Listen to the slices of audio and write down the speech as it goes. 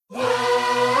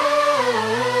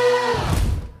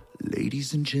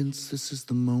Ladies and gents, this is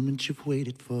the moment you've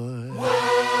waited for.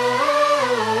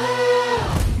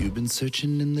 You've been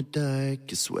searching in the dark,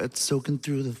 your sweat soaking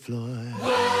through the floor.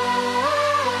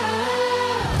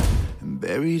 And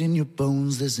buried in your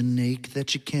bones, there's an ache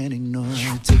that you can't ignore.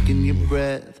 Taking your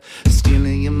breath,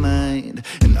 stealing your mind,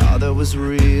 and all that was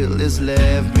real is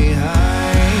left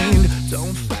behind.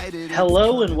 Don't fight it.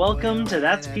 Hello and welcome to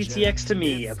That's PTX to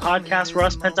Me, a podcast where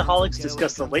us Pentaholics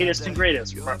discuss the latest and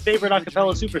greatest from our favorite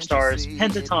acapella superstars,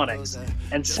 Pentatonix,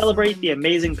 and celebrate the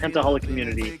amazing Pentaholic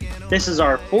community. This is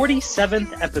our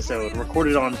 47th episode,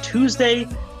 recorded on Tuesday,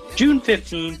 June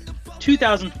 15th,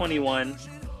 2021.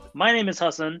 My name is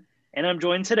Hassan, and I'm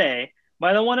joined today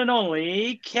by the one and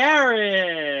only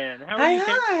Karen. How are you,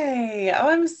 Karen? Hi. Oh,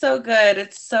 I'm so good.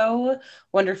 It's so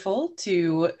wonderful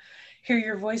to hear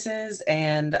your voices,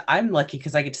 and I'm lucky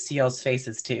because I get to see y'all's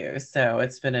faces too. So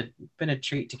it's been a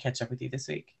treat to catch up with you this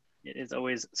week. It is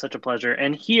always such a pleasure.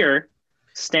 And here,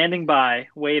 standing by,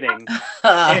 waiting,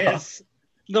 is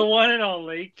the one and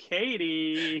only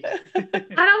Katie. I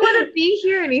don't want to be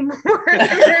here anymore.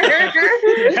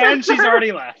 And she's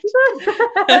already left.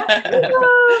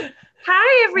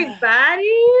 Hi, everybody.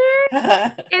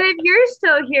 And if you're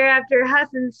still here after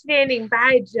Hassan's standing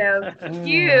by joke,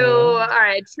 you are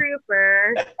a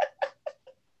trooper.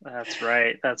 That's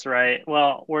right. That's right.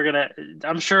 Well,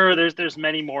 I'm sure there's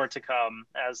many more to come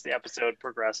as the episode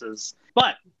progresses.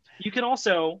 But you can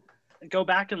also go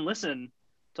back and listen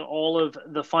to all of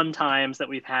the fun times that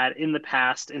we've had in the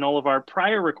past in all of our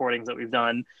prior recordings that we've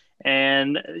done.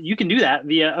 And you can do that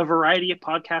via a variety of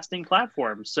podcasting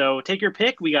platforms. So take your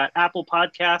pick. We got Apple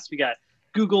Podcasts, we got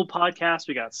Google Podcasts,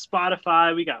 we got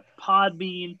Spotify, we got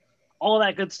Podbean. All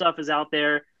that good stuff is out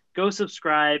there. Go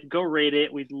subscribe, go rate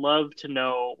it. We'd love to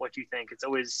know what you think. It's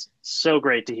always so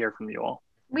great to hear from you all.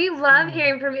 We love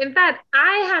hearing from you. In fact,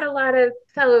 I had a lot of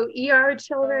fellow ER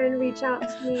children reach out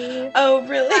to me. Oh,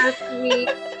 really? Last week.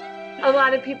 A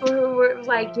lot of people who were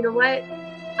like, you know what?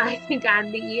 I think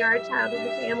I'm the ER child of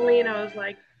the family. And I was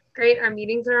like, great, our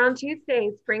meetings are on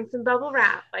Tuesdays. Bring some bubble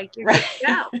wrap. Like, you're good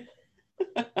to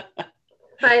go.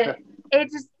 But it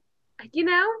just,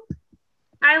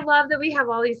 I love that we have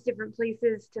all these different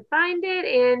places to find it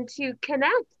and to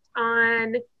connect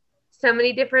on so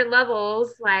many different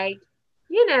levels, like,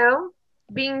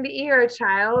 being the ER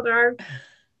child or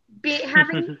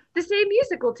having the same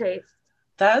musical taste.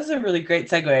 That was a really great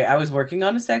segue. I was working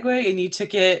on a segue and you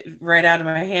took it right out of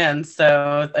my hands.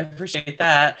 So I appreciate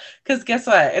that. Because guess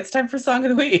what? It's time for Song of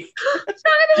the Week.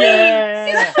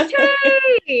 Yeah.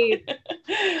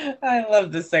 I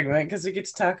love this segment because we get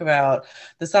to talk about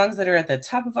the songs that are at the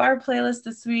top of our playlist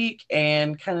this week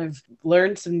and kind of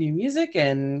learn some new music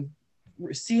and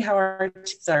see how our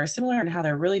artists are similar and how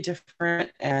they're really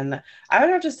different. And I would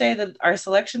have to say that our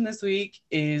selection this week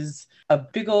is a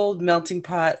big old melting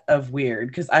pot of weird,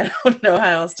 because I don't know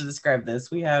how else to describe this.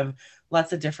 We have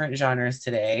lots of different genres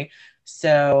today.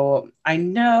 So I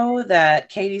know that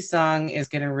Katie's song is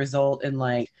going to result in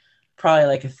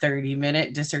probably a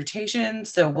 30-minute dissertation.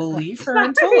 So we'll leave her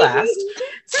until last.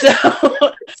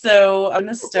 So I'm going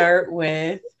to start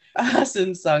with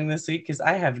Hassan's song this week because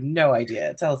I have no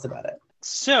idea. Tell us about it.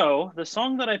 So the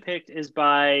song that I picked is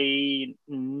by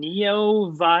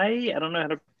Neovai. I don't know how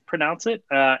to pronounce it.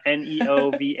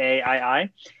 Neovai.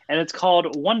 And it's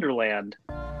called Wonderland.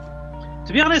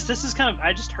 To be honest, this is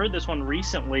I just heard this one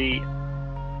recently.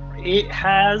 It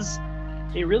has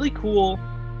a really cool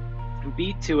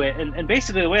beat to it. And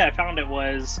basically the way I found it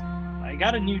was I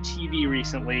got a new TV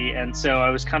recently. And so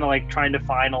I was trying to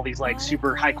find all these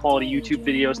super high quality YouTube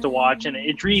videos to watch. And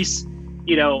Idris,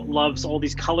 loves all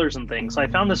these colors and things. So I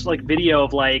found this video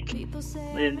of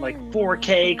in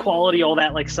 4K quality, all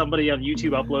that, somebody on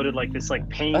YouTube uploaded this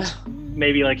paint,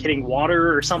 maybe hitting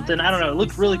water or something. I don't know. It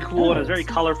looked really cool and it was very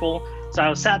colorful. So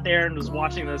I sat there and was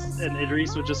watching this, and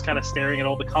Idris was just staring at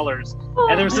all the colors.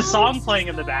 And there was a song playing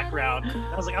in the background.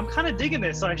 I was like, I'm kind of digging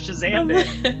this. So I Shazammed it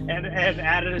and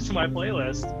added it to my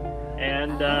playlist.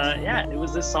 And it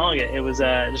was this song. It was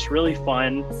just really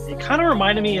fun. It kind of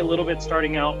reminded me a little bit,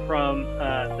 starting out from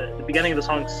the beginning of the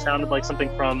song sounded like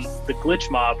something from the Glitch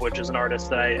Mob, which is an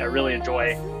artist that I really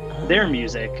enjoy their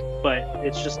music. But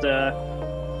it's just it's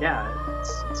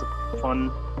a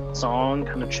fun song,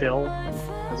 kind of chill,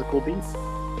 has a cool beat.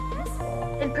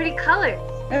 And pretty colors.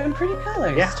 Yeah.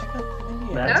 Check out the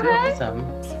video. That's awesome.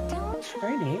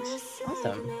 Very neat.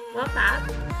 Awesome. Love that.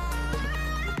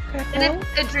 And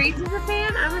if Idris is a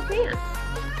fan, I'm a fan.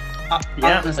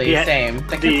 Honestly, same.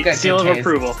 The seal of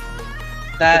approval.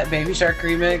 That Baby Shark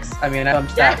remix, I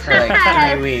bumped that for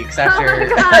 3 weeks after.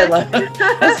 I love it.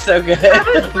 That's so good. I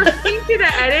was listening to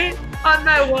the edit on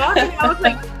my walk, and I was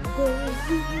like,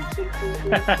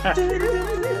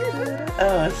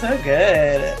 Oh, it's so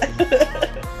good.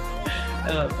 I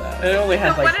love that. It only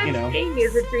has So like, what you I'm know. saying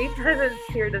is Idris hasn't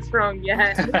steered us wrong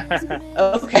yet.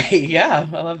 Okay, yeah,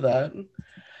 I love that.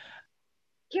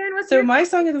 Karen, what's So your my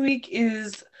song of the week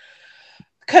is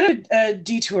kind of a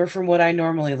detour from what I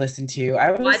normally listen to.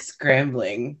 I was What?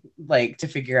 scrambling like to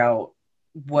figure out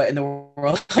what in the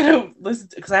world to listen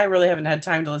to, because I really haven't had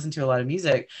time to listen to a lot of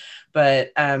music.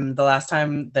 But the last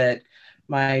time that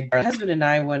my husband and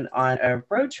I went on a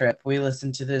road trip, we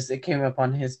listened to this. It came up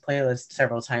on his playlist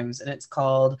several times, and it's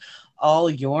called All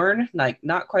Yourn, like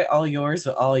not quite all yours,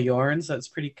 but all yourn. So it's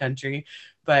pretty country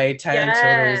by Tyler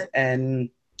Childers, Yes. and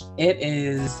it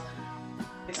is.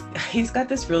 He's got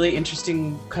this really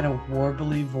interesting kind of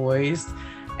warbly voice,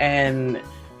 and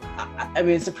I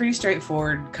mean it's a pretty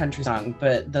straightforward country song,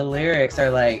 but the lyrics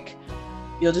are like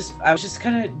I was just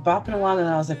kind of bopping along, and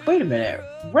I was like, wait a minute,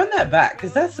 run that back,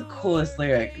 because that's the coolest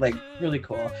lyric, like really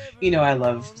cool. You know, I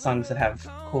love songs that have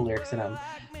cool lyrics in them,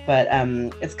 but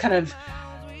it's kind of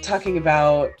talking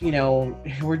about, you know,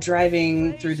 we're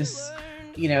driving through this,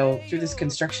 you know, through this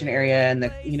construction area, and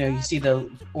the, you know, you see the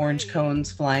orange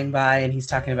cones flying by, and he's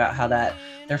talking about how that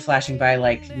they're flashing by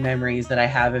like memories that I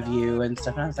have of you and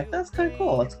stuff. And I was like, that's kind of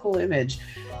cool. It's a cool image.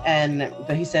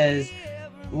 But he says,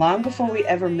 long before we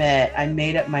ever met, I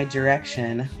made up my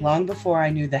direction. Long before I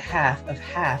knew the half of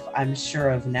half I'm sure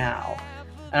of now.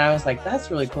 And I was like, that's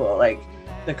really cool. Like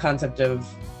the concept of,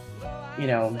 you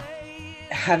know,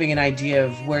 having an idea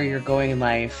of where you're going in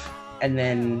life, and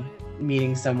then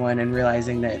meeting someone and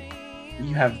realizing that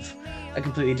you have a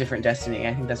completely different destiny.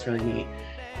 I think that's really neat.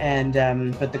 And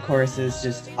but the chorus is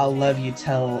just, I'll love you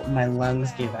till my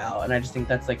lungs give out. And I just think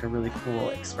that's like a really cool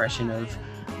expression of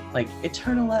like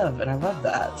eternal love, and I love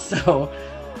that. So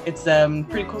it's a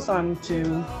pretty cool song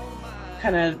to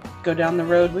kind of go down the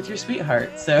road with your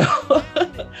sweetheart. So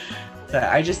so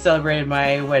I just celebrated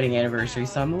my wedding anniversary,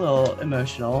 so I'm a little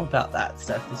emotional about that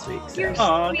stuff this week. So. You're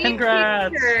Aw, sweet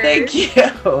congrats. sister. Thank you.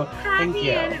 Thank Happy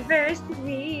you.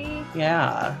 anniversary.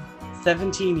 Yeah.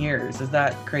 17 years. Is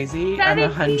that crazy? 17 I'm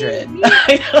 100. years.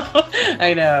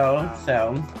 I know.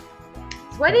 So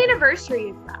What anniversary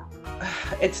is that?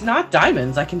 it's not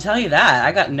diamonds, I can tell you that.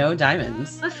 I got no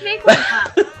diamonds. Let's make one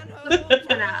up. Let's make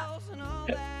one up.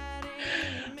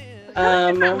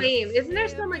 That's lame. Isn't there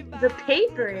some like the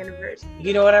paper anniversary?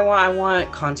 You know what I want? I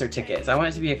want concert tickets. I want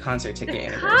it to be a concert ticket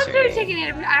anniversary. Concert ticket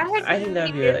anniversary. I think that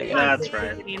would be really good. That's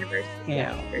right. Anniversary.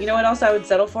 Yeah. You know what else I would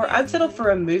settle for? I'd settle for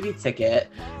a movie ticket.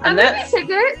 A movie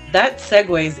ticket? That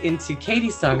segues into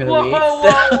Katie's song of the week.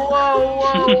 Whoa.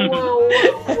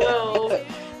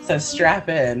 So strap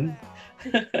in.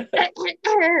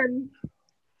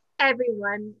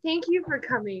 Everyone, thank you for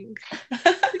coming.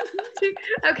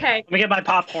 Okay. Let me get my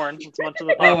popcorn. Let's go to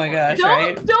the Oh popcorn. my gosh, Don't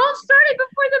right? start it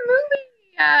before the movie.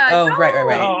 Oh, right.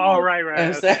 Oh, right. I'm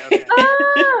Okay, sorry.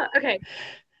 okay. Okay.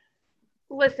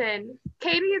 Listen,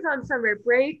 Katie is on summer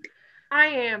break.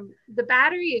 The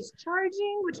battery is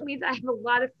charging, which means I have a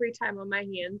lot of free time on my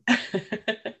hands.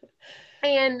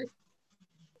 And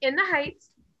In the Heights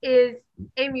is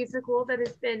a musical that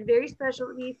has been very special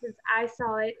to me since I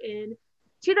saw it in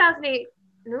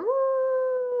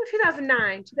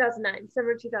 2009,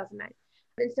 summer of 2009.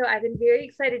 And so I've been very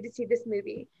excited to see this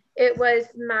movie. It was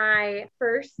my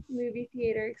first movie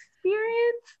theater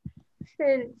experience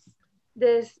since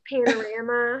this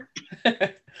panorama.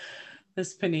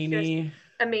 This panini.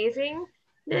 Amazingness.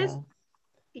 Yeah.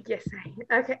 Yes,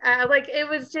 okay. Like it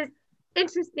was just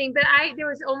interesting, but there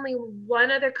was only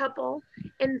one other couple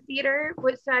in the theater,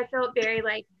 which I felt very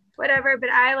like whatever, but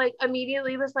I like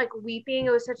immediately was like weeping.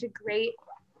 It was such a great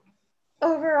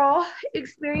overall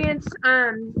experience.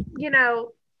 You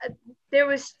know, there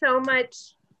was so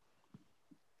much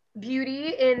beauty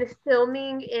in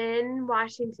filming in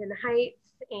Washington Heights,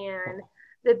 and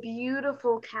the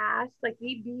beautiful cast,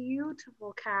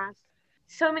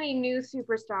 so many new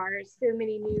superstars, so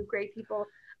many new great people.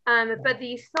 But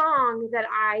the song that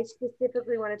I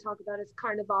specifically want to talk about is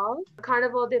Carnaval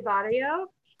de Barrio,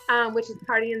 which is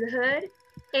Party in the Hood.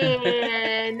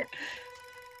 And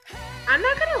I'm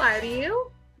not gonna lie to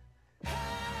you,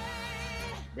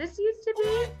 this used to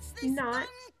be not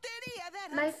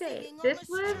my fave. This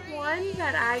was one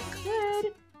that I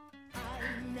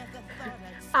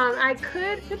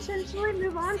could potentially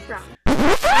move on from.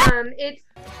 It's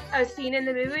a scene in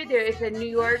the movie. There is a New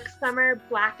York summer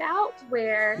blackout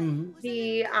where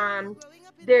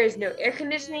there is no air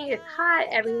conditioning. It's hot.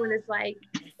 Everyone is like,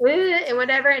 and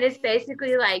whatever. And it's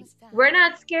basically like, we're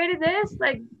not scared of this.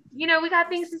 Like, you know, we got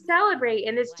things to celebrate.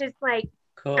 And it's just like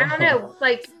Cool. I don't know,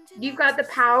 like you've got the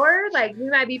power, like we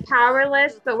might be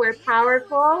powerless, but we're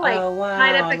powerful. Like Oh wow,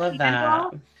 light up I a love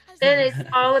candle. that. And it's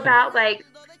all about like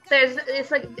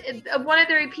one of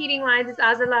the repeating lines is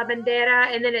Aza la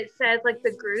bandera, and then it says like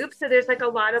the group. So there's like a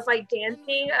lot of like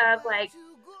dancing of like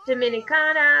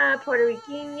Dominicana, Puerto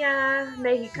Ricana,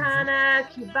 Mexicana,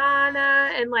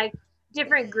 Cubana, and like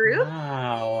different groups.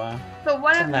 Wow. But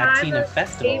one It's a of my Latina most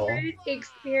festival. favorite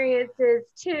experiences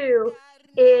too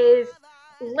is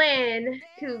Lynn,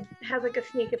 who has like a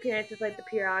sneak appearance as like the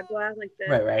Piragua, like the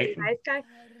Right. ice guy,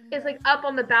 is like up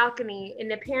on the balcony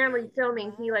and apparently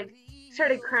filming. He like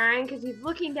started crying because he's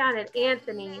looking down at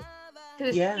Anthony,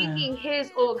 who's singing his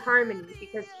old harmony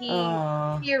because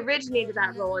he originated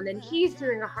that role, and then he's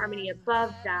doing a harmony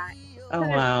above that. Oh So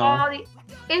wow.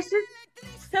 it's just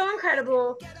so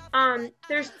incredible.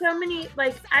 There's so many,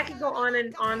 like I could go on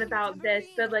and on about this,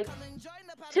 but like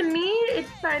to me it's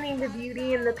finding the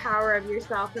beauty and the power of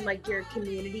yourself and like your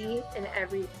community in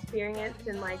every experience,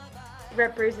 and like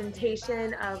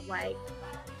representation of like,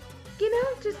 you know,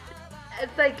 just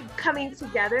like coming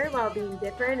together while being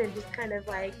different, and just kind of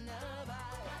like,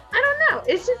 I don't know,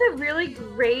 it's just a really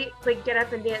great like get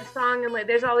up and dance song. And like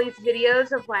there's all these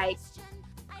videos of like,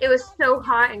 it was so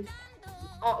hot and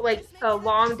like a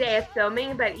long day of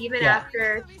filming, but even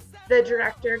after the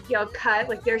director Gil cut,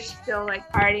 like they're still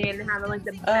like partying and having like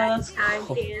the best time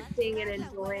dancing and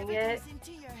enjoying it.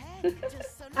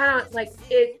 I don't like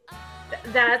it.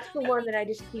 That's the one that I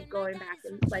just keep going back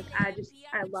and like I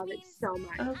love it so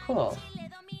much. Oh, cool.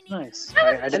 Nice.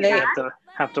 I didn't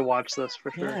have to watch this for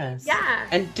sure. Yes. Yeah.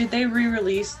 And did they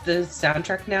re-release the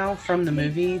soundtrack now from the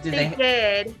movie? They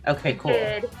did. Okay, cool.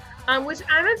 They did. Which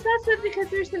I'm obsessed with because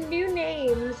there's some new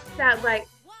names that like,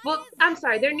 well, I'm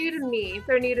sorry, they're new to me.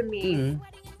 Mm-hmm.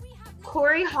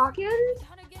 Corey Hawkins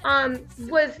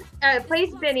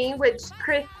plays Benny, which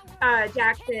Chris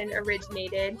Jackson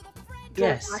originated.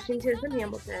 Yes. Washington from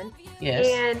Hamilton. Yes.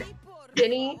 And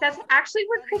Benny, that's actually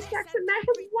where Chris Jackson met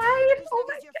his wife. Oh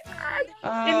my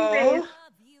god. Anyways,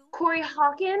 Corey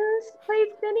Hawkins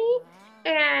plays Benny,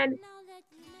 and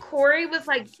Corey was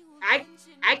like,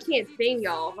 I can't sing,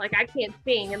 y'all. Like, I can't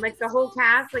sing. And like the whole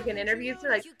cast, like in interviews, are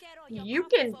like, you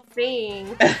can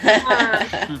sing.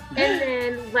 And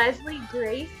then Leslie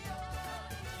Grace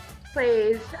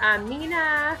plays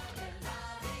Mina.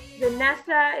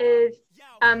 Vanessa is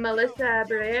Melissa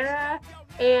Barrera.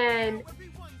 And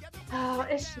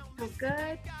it's just so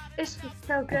good. It's just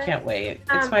so good. I can't wait.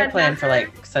 It's my plan for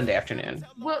like Sunday afternoon.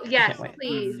 Well, yes,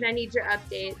 please. I need your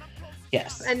update.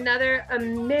 Yes. Another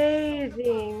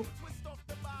amazing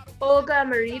Olga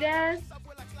Marides,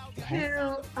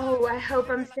 who, I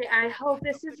hope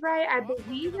this is right. I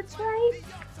believe it's right.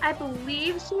 I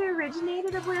believe she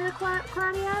originated Abuela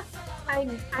Claudia. I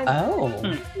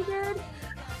think she did.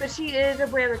 But she is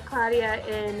Abuela Claudia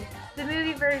in the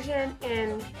movie version,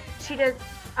 and she does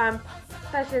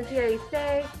Paciencia y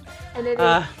Stay. And it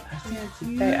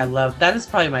is I love that. Is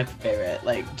probably my favorite,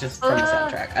 like just from the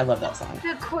soundtrack. I love that song.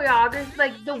 The choreography,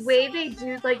 like the way they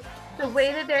do, like the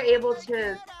way that they're able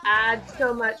to add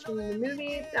so much from the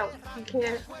movie. So you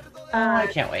can't. I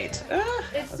can't wait.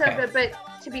 It's so good. But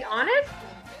to be honest,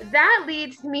 that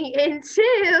leads me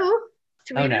into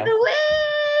Tweet of the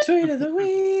Week. Tweet of the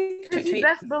Week. Because you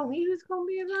best believe it's gonna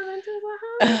be running to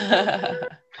the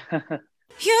house.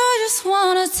 You just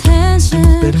want attention.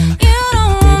 You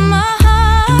don't want my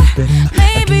heart.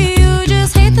 Maybe you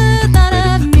just hate the thought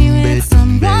of me with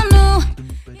someone new.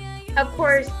 Of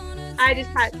course,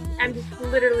 I'm just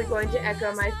literally going to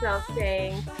echo myself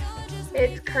saying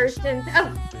it's Kirsten's.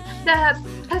 The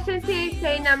Paciencia y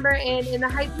Stay number and in the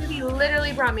Heights movie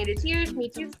literally brought me to tears. Me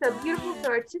too. So beautiful, so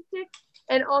artistic.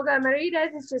 And Olga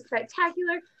Marides is just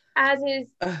spectacular, as is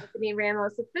Anthony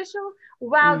Ramos official.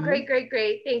 Wow, great.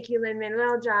 Thank you,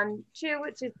 Lin-Manuel John Chu,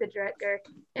 which is the director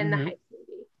in the Heights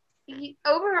movie.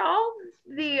 Overall,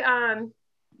 the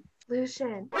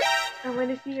Lucian, I want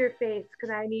to see your face because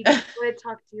I want to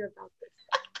talk to you about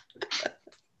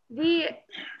this.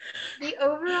 The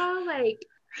overall, like,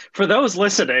 for those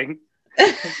listening,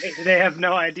 they have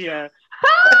no idea.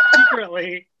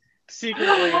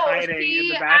 Secretly hiding in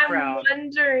the background.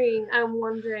 I'm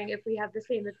wondering if we have the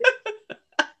same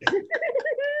opinion.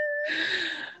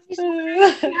 We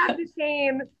have the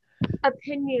same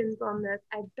opinions on this.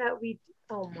 I bet we.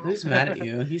 Oh my. Who's mad at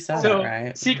you? He saw that,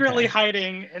 right? Secretly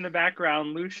hiding in the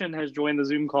background, Lucian has joined the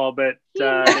Zoom call, but they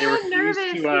refuse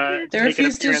to take an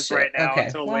appearance right now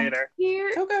until later.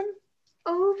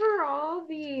 Overall,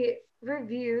 the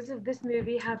reviews of this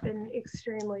movie have been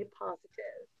extremely positive.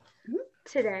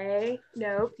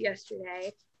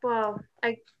 Yesterday. Well,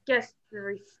 I guess the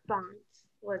response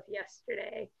was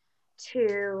yesterday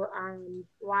to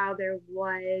while there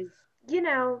was,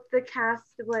 the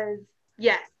cast was,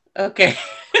 yes. Okay.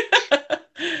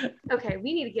 Okay,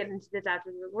 we need to get into the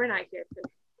Dodgers. We're not here to.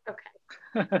 Okay.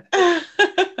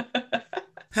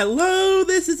 Hello,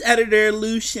 this is editor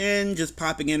Lucian, just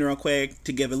popping in real quick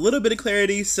to give a little bit of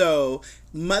clarity. So,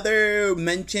 Mother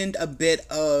mentioned a bit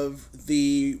of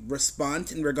the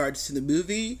response in regards to the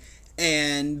movie,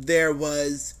 and there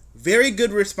was very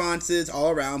good responses all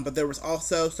around, but there was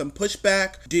also some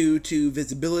pushback due to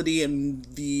visibility and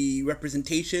the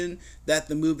representation that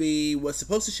the movie was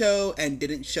supposed to show and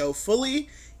didn't show fully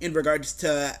in regards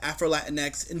to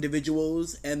Afro-Latinx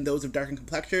individuals and those of darkened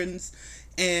complexions.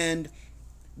 And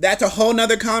that's a whole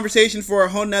nother conversation for a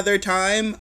whole nother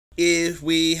time. If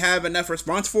we have enough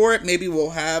response for it, maybe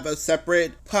we'll have a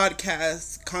separate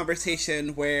podcast conversation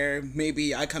where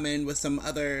maybe I come in with some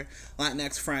other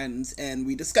Latinx friends and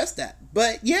we discuss that.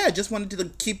 But yeah, just wanted to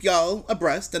keep y'all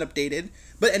abreast and updated.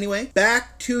 But anyway,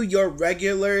 back to your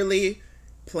regularly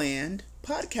planned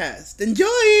podcast.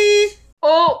 Enjoy!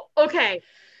 Oh, okay.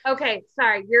 Okay,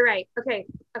 sorry, you're right. Okay.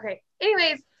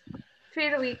 Anyways,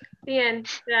 tweet of the week, the end,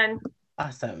 done.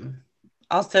 Awesome.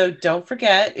 Also, don't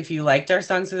forget, if you liked our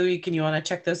songs of the week and you want to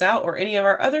check those out, or any of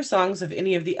our other songs of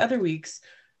any of the other weeks,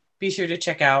 be sure to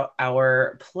check out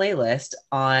our playlist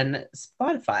on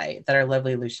Spotify that our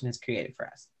lovely Lucian has created for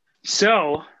us.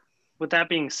 So, with that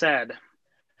being said,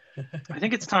 I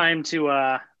think it's time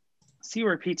to see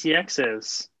where PTX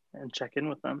is and check in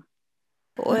with them.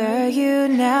 Where are you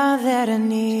now that I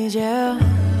need you?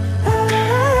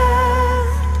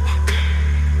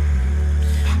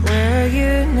 Where are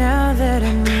you now that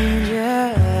I need you?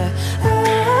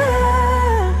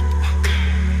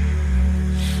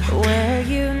 Where are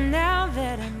you now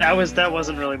that I need That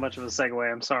wasn't really much of a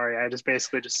segue. I'm sorry. I just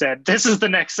basically just said this is the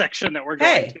next section that we're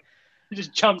going to. You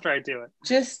just jumped right to it.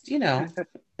 Just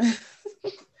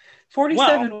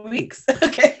 47 weeks.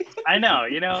 Okay. I know.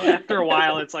 After a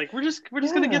while, it's like we're just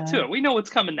gonna get to it. We know what's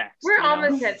coming next. We're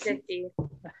almost at 50.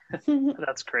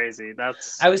 That's crazy.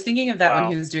 I was thinking of that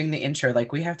when he was doing the intro.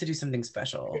 Like, we have to do something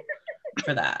special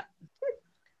for that.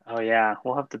 Oh yeah,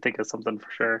 we'll have to think of something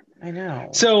for sure. I know.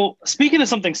 So speaking of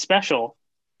something special,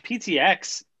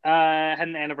 PTX had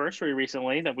an anniversary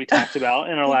recently that we talked about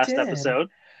in our last episode.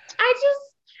 How does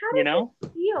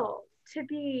it feel to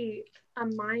be a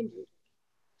mind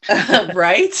reader?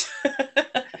 Right?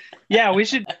 Yeah, we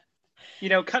should,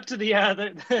 cut to the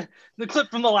clip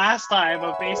from the last time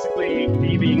of basically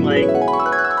me being like.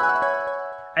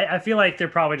 I feel like they're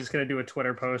probably just going to do a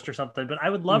Twitter post or something, but I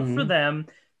would love for them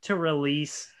to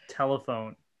release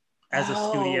Telephone as a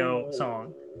studio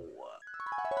song.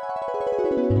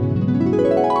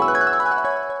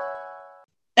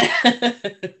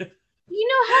 You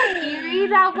know how eerie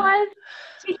that was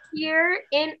to hear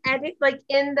in edit, like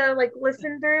in the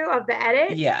listen through of the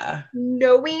edit? Yeah.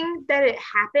 Knowing that it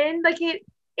happened. Like it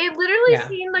literally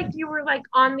seemed like you were like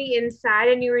on the inside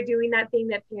and you were doing that thing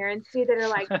that parents do that are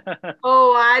like,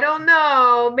 oh, I don't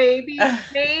know. Maybe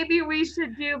we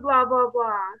should do blah, blah,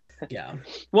 blah. Yeah.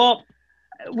 Well,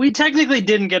 we technically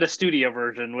didn't get a studio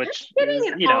version, which I'm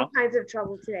getting in all kinds of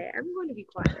trouble today. I'm going to be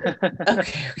quiet.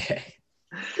 Okay.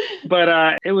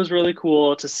 But it was really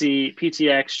cool to see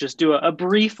PTX just do a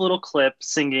brief little clip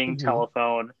singing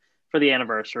Telephone for the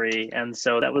anniversary. And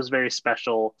so that was very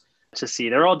special to see.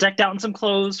 They're all decked out in some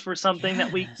clothes for something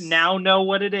that we now know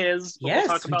what it is. But we'll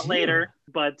talk about later.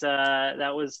 But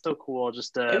that was so cool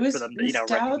just for them to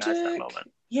recognize that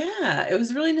moment. Yeah, it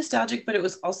was really nostalgic, but it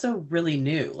was also really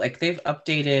new. Like, they've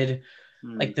updated.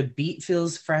 Like, the beat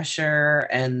feels fresher,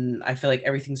 and I feel like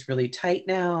everything's really tight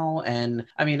now. And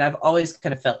I mean, I've always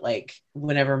kind of felt like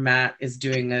whenever Matt is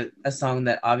doing a song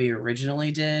that Avi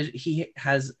originally did, he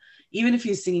has, even if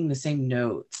he's singing the same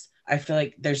notes, I feel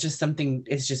like there's just something,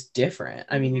 it's just different.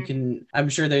 I mean, I'm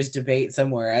sure there's debate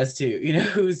somewhere as to,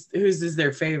 whose is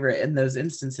their favorite in those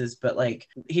instances, but like,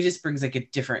 he just brings like a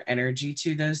different energy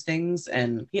to those things.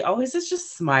 And he always is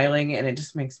just smiling, and it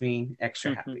just makes me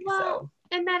extra happy. So.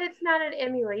 And that it's not an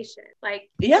emulation. Like,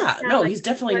 yeah, no, he's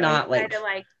definitely not like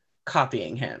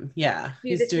copying him. Yeah,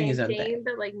 he's doing his own thing,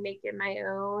 but like make it my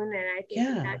own. And I think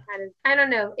that kind of, I don't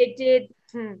know, it did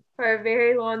for a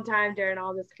very long time during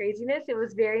all this craziness. It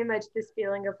was very much this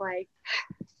feeling of like,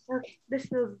 okay, this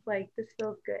feels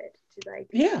good to like,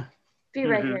 be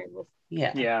right here.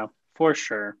 Yeah, for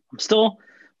sure. I'm still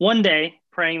one day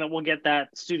praying that we'll get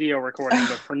that studio recording,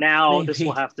 but for now, this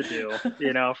will have to do.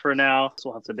 For now, this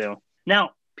will have to do.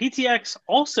 Now, PTX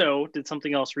also did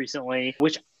something else recently,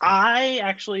 which I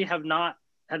actually have not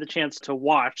had the chance to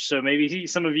watch. So maybe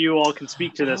some of you all can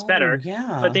speak to this better.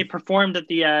 Yeah. But they performed at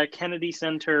the Kennedy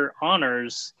Center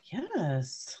Honors.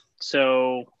 Yes.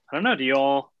 So I don't know. Do you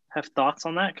all have thoughts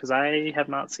on that? Because I have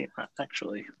not seen that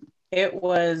actually. It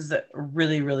was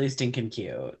really, really stinking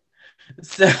cute.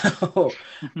 So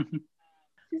I'm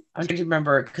trying to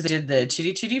remember because I did the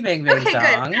Chitty Chitty Bang Bang Okay,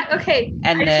 song. good. Okay.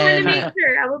 And I just wanted to then make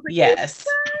sure. I was like, yes.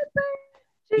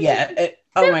 Yeah.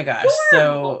 Oh my gosh. adorable.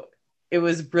 So it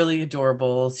was really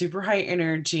adorable, super high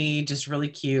energy, just really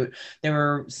cute. They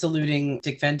were saluting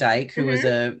Dick Van Dyke, who was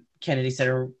a Kennedy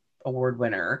Center Award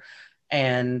winner.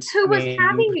 And Who was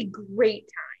having a great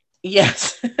time.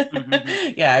 Yes.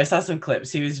 Yeah, I saw some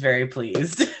clips. He was very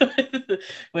pleased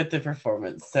with the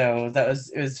performance. So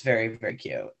it was very, very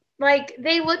cute. Like,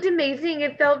 they looked amazing.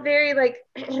 It felt very like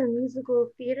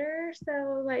musical theater.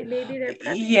 So like maybe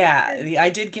they're yeah, I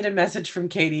did get a message from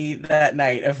Katie that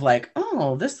night of like,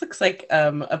 oh, this looks like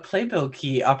a Playbill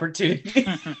key opportunity.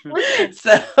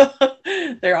 So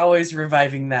they're always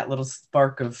reviving that little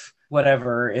spark of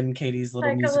whatever in Katie's little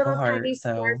like musical a little heart. tiny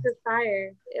So spark of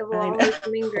fire. It will I know. always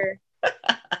linger.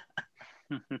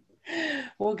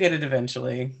 We'll get it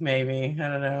eventually, maybe. I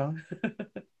don't know.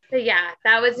 But yeah,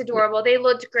 that was adorable. They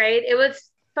looked great. It was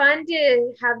fun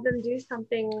to have them do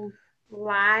something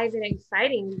live and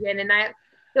exciting again. And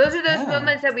those are those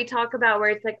moments that we talk about where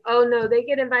it's like, oh no, they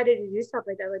get invited to do stuff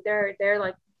like that. Like they're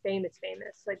like famous.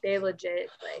 Like they legit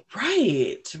like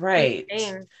Right.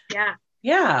 Yeah.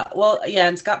 Yeah. Well, yeah,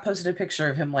 and Scott posted a picture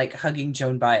of him like hugging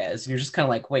Joan Baez, and you're just kind of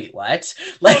like, wait, what?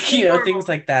 Like, things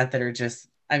like that are just,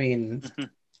 I mean,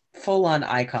 full on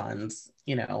icons.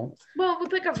 Well,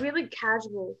 with like a really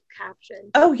casual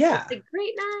caption. Oh yeah. It's a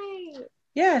great night.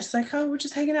 Yeah, it's like, oh, we're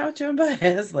just hanging out with Joan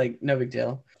Baez. Like, no big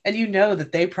deal. And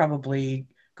that they probably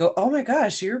go, oh my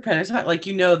gosh, you're Pentatonic. Like,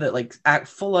 that like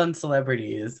full on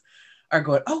celebrities are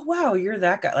going, oh wow, you're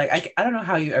that guy. Like, I don't know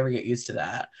how you ever get used to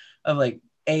that of like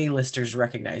A-listers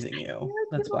recognizing you.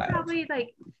 That's why probably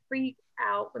like freak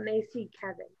out when they see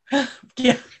Kevin.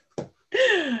 Yeah.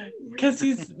 Because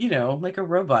he's, like a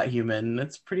robot human.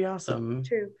 It's pretty awesome.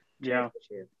 True. Yeah.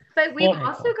 True. But we've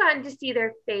also gotten to see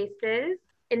their faces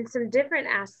in some different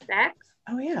aspects.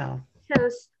 Oh, yeah. So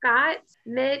Scott,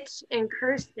 Mitch, and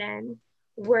Kirsten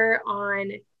were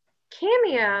on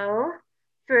Cameo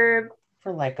for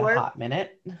like a hot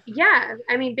minute. Yeah.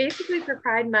 I mean, basically for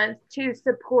Pride Month to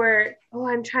support,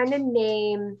 I'm trying to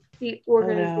name the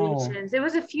organizations. It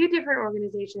was a few different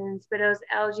organizations, but it was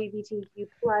LGBTQ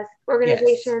plus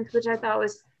organizations, which I thought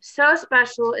was so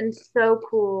special and so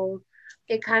cool.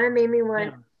 It kind of made me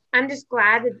want, I'm just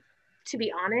glad that, to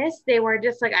be honest, they were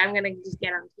just like, I'm going to just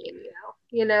get on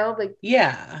Cameo, like,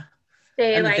 yeah.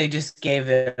 They just gave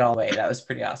it all away. That was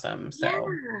pretty awesome. So,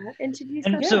 yeah. Introduce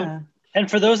And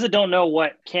for those that don't know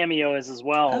what Cameo is as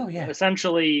well,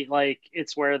 essentially, like,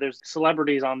 it's where there's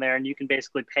celebrities on there and you can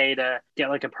basically pay to get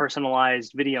like a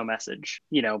personalized video message,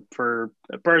 for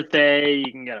a birthday,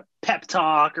 you can get a pep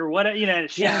talk or whatever,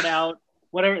 shout out,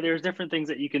 whatever. There's different things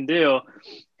that you can do.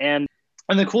 And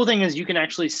the cool thing is you can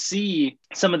actually see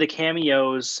some of the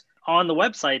cameos on the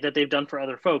website that they've done for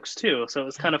other folks too. So it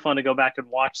was kind of fun to go back and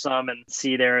watch some and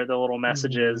see the little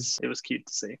messages. It was cute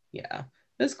to see. Yeah.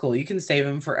 That's cool. You can save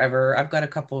them forever. I've got a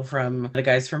couple from the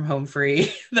guys from Home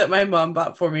Free that my mom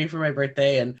bought for me for my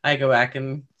birthday. And I go back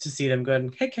and to see them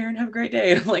going, hey, Karen, have a great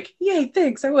day. And I'm like, yay,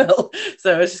 thanks, I will.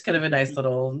 So it's just kind of a nice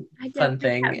little fun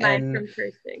thing. And from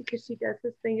Kirsten, because she does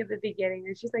this thing at the beginning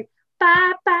and she's like,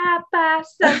 bye, bye, bye,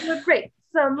 summer break.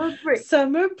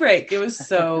 Summer break. It was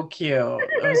so cute.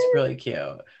 It was really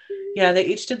cute. Yeah, they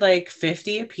each did like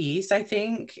 50 a piece, I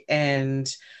think.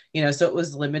 And, so it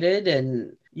was limited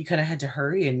and you kind of had to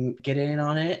hurry and get in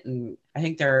on it. And I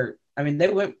think they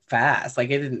went fast. Like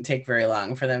it didn't take very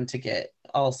long for them to get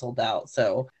all sold out.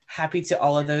 So happy to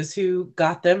all of those who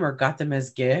got them or got them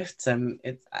as gifts.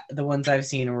 It's the ones I've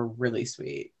seen were really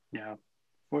sweet. Yeah,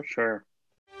 for sure.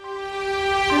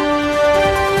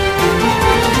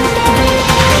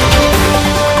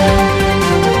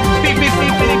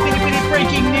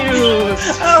 Breaking news!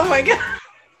 Oh my God.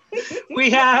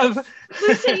 We have.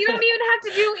 Listen, you don't even have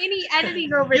to do any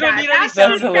editing over you that. Don't need any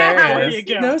That's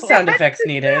hilarious. No sound effects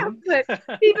needed.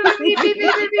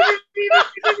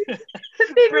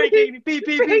 Breaking.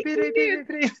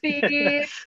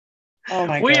 Oh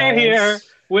my God. We are here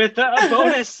with a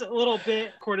bonus little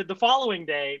bit recorded the following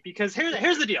day because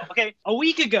here's the deal. Okay, a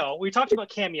week ago we talked about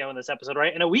Cameo in this episode,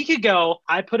 right? And a week ago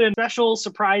I put a special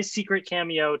surprise secret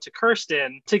cameo to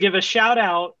Kirsten to give a shout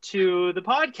out to the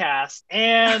podcast.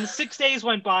 And 6 days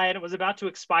went by and it was about to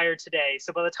expire today.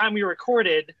 So by the time we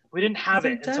recorded, we didn't have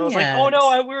it. And so I was like, oh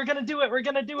no, we were gonna do it. We're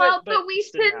gonna do it. But we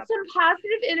sent some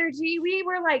positive energy. We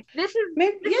were like, this is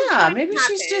maybe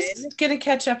she's just gonna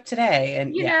catch up today,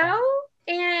 and you know.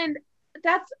 And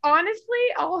that's honestly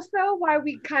also why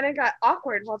we kind of got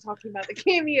awkward while talking about the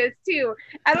cameos too.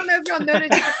 I don't know if y'all noticed,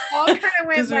 but all kind of went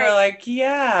Because we were like,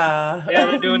 Yeah,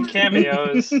 they're doing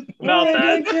cameos about yeah, that.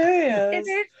 doing cameos. and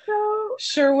it's so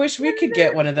Sure wish we could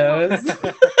get one of those.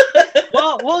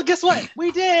 Well, guess what?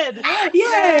 We did.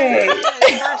 Yay!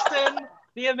 Kirsten,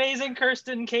 the amazing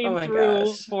Kirsten came Oh my through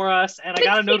gosh. for us, and I But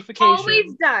got a she notification.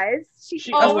 always does. She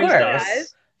She always Of always course.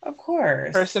 does. Of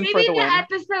course. Person for Maybe the the win.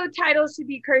 episode title should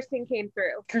be Kirsten Came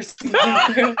Through. Kirsten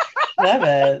came through. Love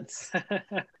it.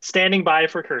 Standing by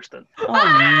for Kirsten.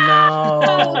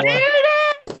 Oh no. There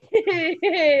it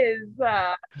is. All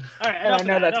right, I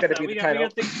know that's gonna be the title. We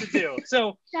got things to do.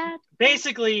 So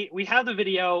basically, we have the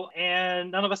video,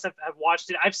 and none of us have watched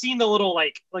it. I've seen the little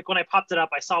like when I popped it up,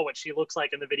 I saw what she looks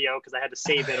like in the video because I had to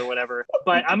save it or whatever.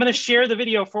 But I'm gonna share the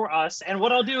video for us, and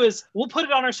what I'll do is we'll put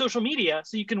it on our social media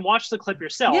so you can watch the clip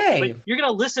yourself. Yay. But you're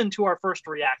gonna listen to our first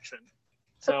reaction.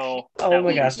 So Oh that my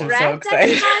will- gosh, I'm so breath,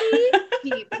 excited. everybody.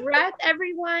 Deep breath,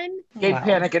 everyone. Gay Wow.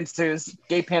 panic ensues.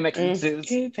 Gay panic ensues.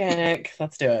 Gay panic.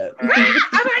 Let's do it. All right.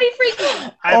 I'm already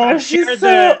freaking. I've she's shared so.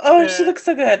 the She looks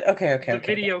so good. Okay. the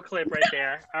video clip right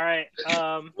there. All right.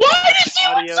 Why did she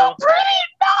look so pretty?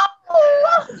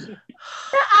 No!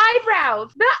 The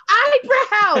eyebrows. The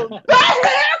eyebrows. The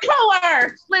hair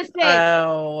color! Listen.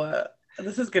 Oh,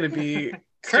 this is gonna be.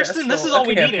 Kirsten, this is stressful. all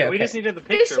we Okay, needed. okay, We okay. just needed the Is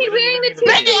picture. she We didn't wearing even the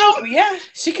need two-piece? video. Yeah,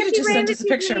 she could have She just wearing sent us the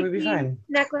a picture. We'd be 2.18 fine.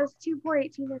 Necklace,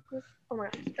 2.18 necklace. Oh my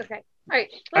gosh. Okay. All right.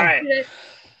 All Let's right. do this.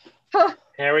 Huh.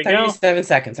 Here we go. 37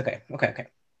 seconds. Okay.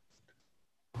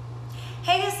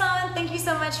 Hey Hassan, thank you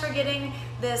so much for getting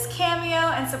this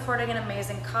cameo and supporting an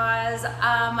amazing cause.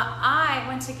 I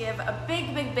want to give a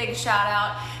big shout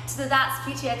out to the That's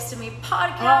PTX to Me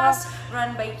podcast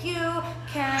run by you,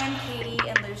 Karen, Katie,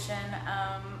 and Lucian.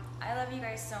 I love you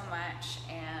guys so much,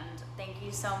 and thank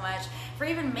you so much for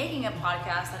even making a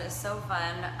podcast that is so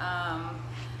fun.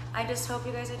 I just hope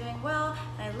you guys are doing well,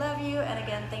 and I love you. And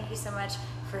again, thank you so much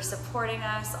for supporting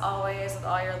us always with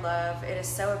all your love. It is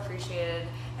so appreciated,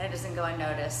 and it doesn't go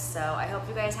unnoticed. So I hope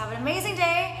you guys have an amazing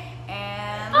day,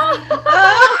 and love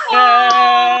you.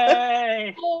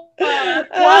 Yay!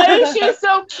 Why is she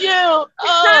so cute? That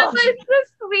Oh. was the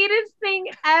sweetest thing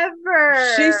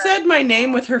ever. She said my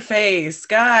name with her face,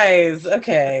 guys.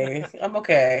 Okay, I'm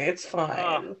okay. It's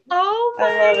fine. Oh my.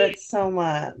 I love it so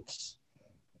much.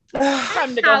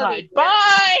 Time to go Howdy. hide.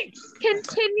 Bye!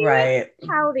 Continue Right.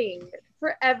 pouting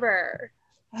forever.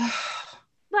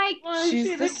 Like,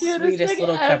 She's the sweetest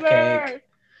little cupcake.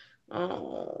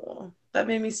 Oh, that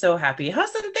made me so happy.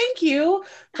 Hassan, thank you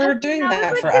for doing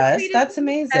that was for the us. sweetest That's thing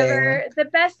amazing. ever. The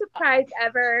best surprise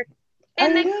ever.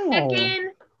 And I then know.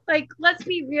 second, like, let's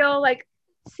be real, like,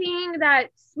 seeing that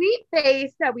sweet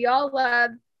face that we all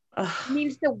love Ugh,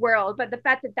 means the world. But the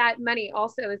fact that that money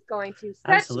also is going to such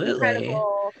Absolutely.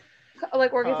 incredible,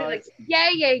 like, organization, like,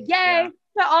 yay, Yeah.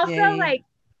 but also, Yay. like,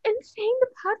 and saying the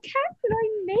podcast that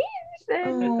I made.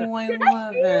 And, oh, I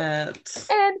love it.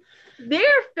 and they're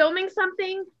filming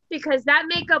something because that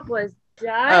makeup was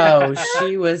done. Oh,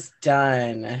 she was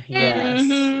done. Yes.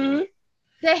 Mhm.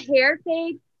 The hair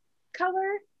fade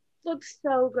color looks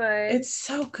so good. It's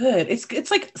so good.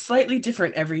 It's like slightly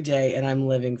different every day, and I'm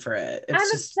living for it. It's I'm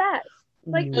just obsessed.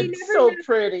 Like, we It's never so knew-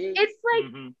 pretty. It's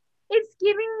like Mhm. it's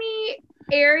giving me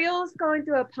Ariel's going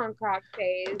through a punk rock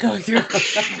phase. going through.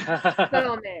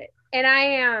 Film it, and I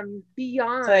am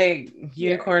beyond. It's like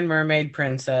unicorn, mermaid,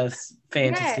 princess,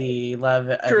 fantasy, love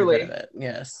every Truly. bit of it.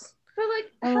 Yes. but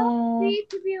like, how Oh. sweet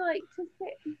to be like to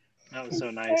say. That was so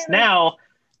nice. Now,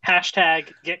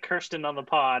 hashtag get Kirsten on the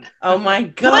pod. Oh my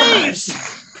gosh!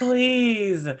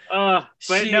 Please. But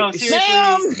She- no, she- seriously,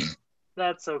 Ma'am!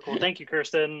 that's so cool. Thank you,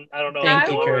 Kirsten. I don't know Thank if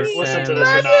you, you'll ever Kirsten. listen to this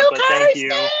or Love not, you, but thank you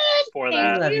Kirsten! for Thank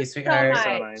I that. love you, you so sweetheart. much.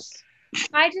 So nice.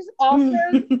 I just also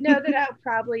know that I'll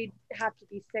probably have to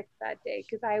be sick that day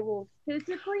because I will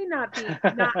physically not be.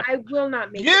 I will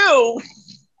not make it. You!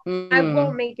 I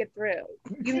won't make it through.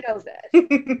 You know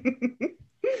this.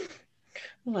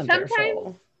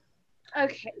 Wonderful.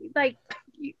 Okay, like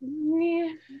it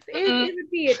would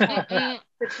be a tough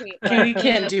between. We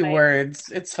can't do words.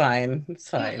 It's fine. It's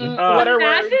fine. Mm-mm. What are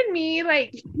words? Imagine me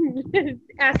like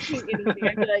asking anything.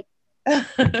 I'd be like,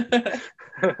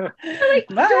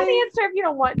 Bye. don't answer if you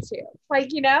don't want to.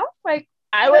 Like, you know, like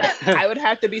I would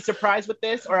have to be surprised with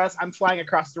this, or else I'm flying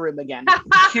across the room again.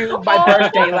 To my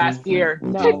birthday last year.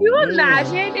 Could No. you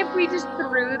imagine if we just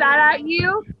threw that at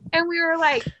you and we were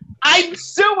like, I'm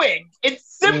suing. It's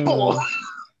simple.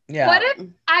 Yeah. what if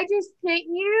I just sent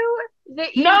you the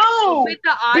email No, with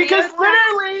the audio? because track?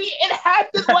 literally it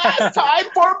happened last time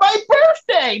for my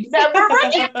birthday. Never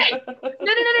again.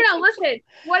 No. Listen,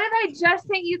 what if I just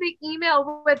sent you the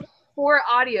email with 4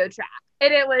 audio tracks.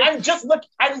 And it was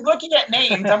I'm looking at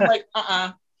names. I'm like,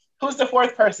 who's the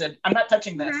 4th person? I'm not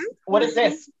touching this. What is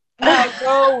this?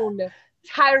 Tyrone.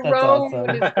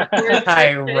 Awesome.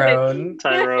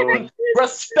 Tyrone.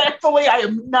 Respectfully, I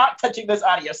am not touching this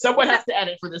audio. Someone has to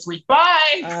edit for this week.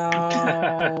 Bye.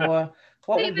 Oh,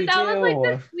 what would we that do? was like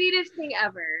the sweetest thing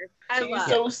ever. I love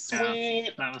So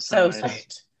sweet. That was So nice.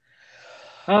 sweet.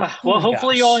 Well, my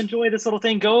hopefully gosh. you all enjoy this little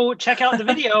thing. Go check out the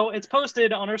video. It's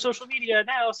posted on our social media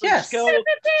now, so Yes. just go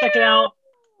check it out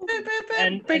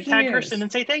and Breaking tag news. Kirsten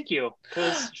and say thank you,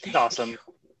 because she's awesome.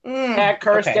 Tag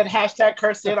Kirsten, Okay. hashtag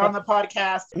Kirsten on the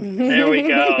podcast. There we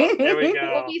go. There we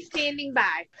We'll go. be standing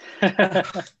by. You know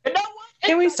what?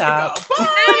 Can we stop?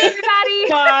 Bye. Bye,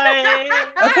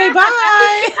 Bye. Okay,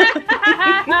 bye.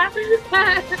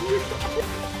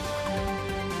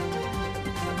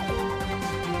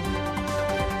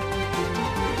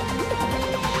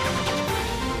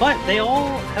 But they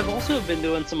all have also been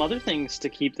doing some other things to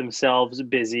keep themselves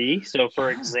busy. So,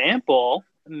 for example,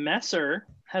 Messer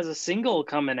has a single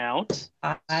coming out.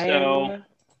 I'm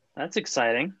That's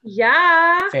exciting.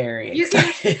 Yeah. very You can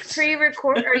excited.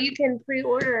 pre-record or you can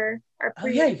pre-order. Or Oh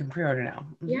yeah, you can pre-order now.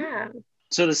 Yeah.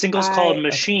 So the single's called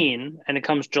Machine, and it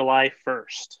comes July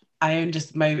 1st. I am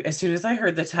just as soon as I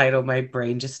heard the title, my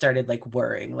brain just started like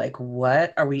worrying. Like,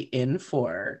 what are we in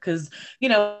for? Because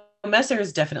Messer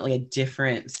is definitely a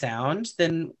different sound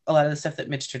than a lot of the stuff that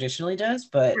Mitch traditionally does,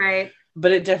 but Right.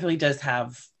 it definitely does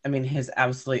have, his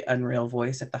absolutely unreal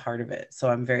voice at the heart of it. So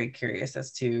I'm very curious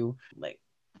as to like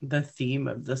the theme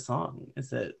of the song.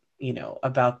 Is it,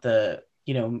 about the,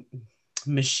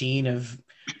 machine of,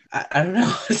 I don't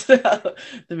know, is the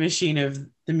machine of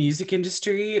the music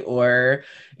industry, or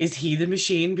is he the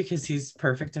machine because he's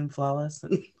perfect and flawless?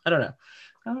 And I don't know.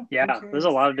 Oh, Yeah, there's a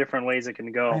lot of different ways it can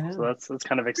I go. know. So that's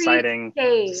kind of exciting. to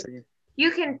Pre-save. see.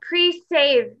 You can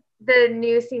pre-save the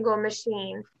new single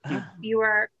Machine. Ah. You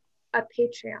are a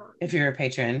Patreon. If you're a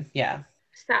patron, yeah.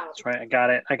 So That's right. I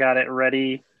got it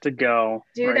ready to go.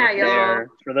 Do right that, y'all. there.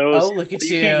 For those, Oh, look at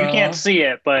you can't see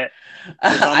it, but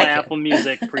it's on I my can. Apple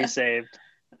Music pre-saved.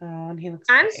 Oh, and he looks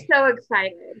I'm great. so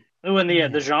excited. Oh, and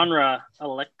the genre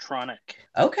electronic.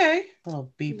 Okay.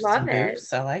 Little beeps Love and it.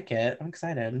 boops. I like it. I'm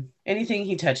excited. Anything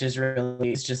he touches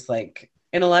really is just like,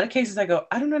 in a lot of cases I go,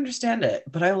 I don't understand it,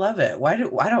 but I love it. I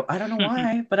don't know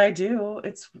why, but I do.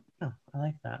 I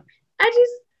like that.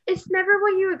 It's never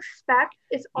what you expect.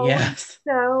 It's always Yes.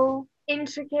 so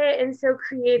intricate and so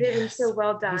creative and Yes. so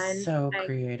well done. He's so Like,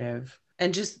 creative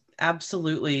and just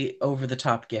absolutely over the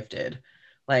top gifted.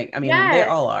 Like, they Yes.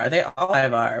 all are. They all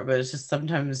 5 are, but it's just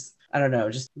sometimes, I don't know,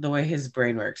 just the way his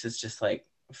brain works is just like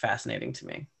fascinating to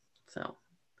me. So,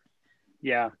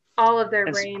 Yeah. all of their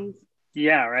It's- brains.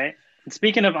 Yeah, right. And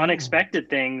speaking of unexpected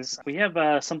things, we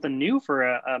have something new for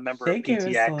a member thank of you. It's a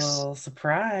PTX. little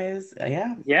surprise.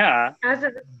 Yeah. Yeah, As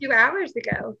of a few hours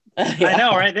ago. I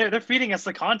know, right? They're feeding us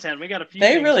the content. We got a few.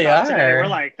 They things really about today. are. We're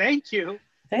like, thank you,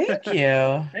 Thank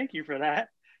you. thank you for that.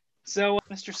 So,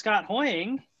 Mr. Scott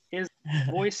Hoying is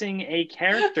voicing a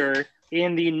character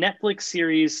in the Netflix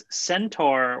series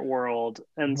Centaur World.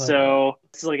 And so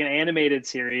it's like an animated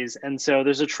series. And so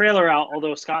there's a trailer out,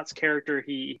 although Scott's character,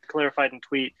 he clarified in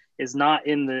tweet, is not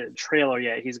in the trailer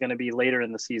yet. He's going to be later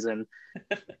in the season.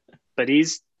 But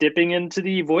he's dipping into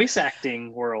the voice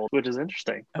acting world, which is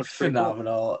interesting. That's pretty cool.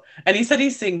 Phenomenal. And he said he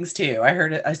sings too. I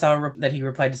heard it. I saw that he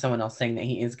replied to someone else saying that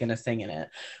he is going to sing in it,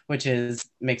 which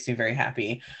makes me very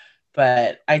happy.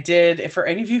 But I did, for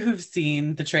any of you who've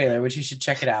seen the trailer, which you should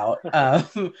check it out,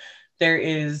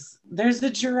 there's a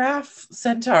giraffe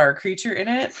centaur creature in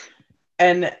it.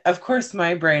 And of course,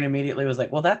 my brain immediately was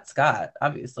like, well, that's Scott,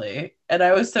 obviously. And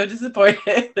I was so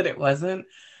disappointed that it wasn't.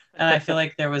 And I feel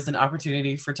like there was an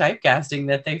opportunity for typecasting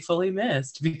that they fully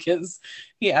missed because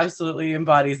he absolutely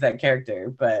embodies that character.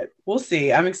 But we'll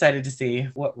see. I'm excited to see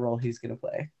what role he's going to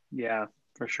play. Yeah,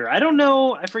 for sure. I don't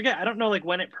know. I forget. I don't know like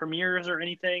when it premieres or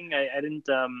anything. I didn't.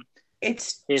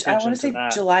 It's, Pay I attention want to to say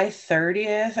that. July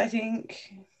 30th, I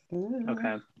think.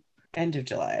 Okay. End of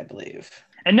July, I believe.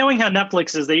 And knowing how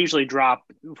Netflix is, they usually drop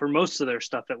for most of their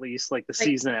stuff at least like the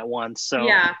season at once. So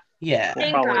Yeah. Yeah. We'll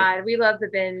Thank probably- God. We love the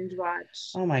binge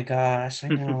watch. Oh my gosh, I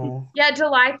know. Yeah,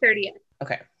 July 30th.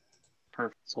 Okay.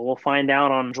 perfect. So we'll find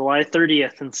out on July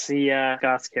 30th and see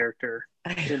Scott's character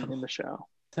I in know. the show.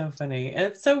 So funny.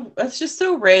 And it's just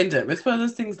so random. It's one of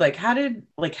those things like how did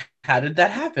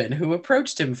that happen? Who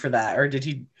approached him for that? Or did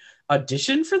he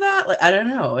audition for that? Like I don't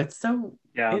know. It's so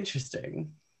Yeah.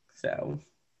 interesting. So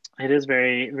It is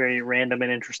very, very random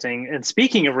and interesting. And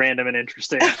speaking of random and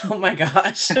interesting, oh my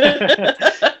gosh.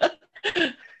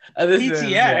 This is,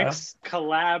 PTX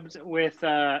collabed with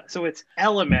so it's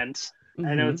Element,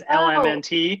 I know it's Oh.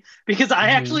 LMNT because I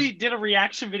Mhm. actually did a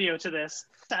reaction video to this.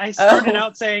 I started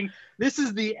out saying this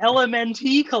is the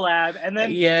LMNT collab, and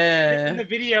then in Yeah. the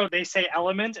video they say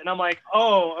element, and I'm like,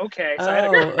 oh, okay. So I had to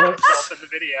Oh, correct oops. myself in the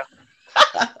video.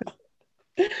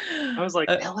 I was like,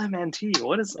 LMNT.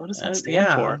 What does that stand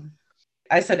yeah. for?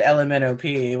 I said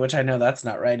LMNOP, which I know that's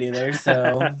not right either.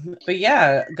 So, but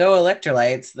yeah, go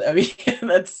electrolytes. I mean,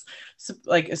 that's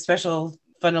like a special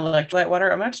fun electrolyte water.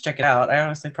 I'm gonna have to check it out. I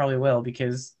honestly probably will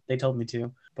because they told me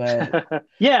to. But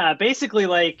yeah, basically,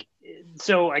 like,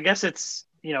 so I guess it's,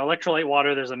 you know, electrolyte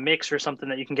water. There's a mix or something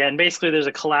that you can get, and basically there's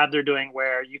a collab they're doing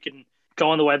where you can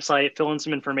go on the website, fill in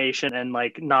some information, and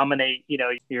like nominate, you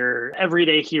know, your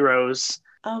everyday heroes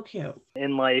oh, cute.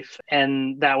 in life,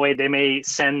 and that way they may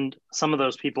send some of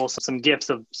those people some gifts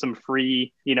of some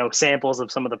free, you know, samples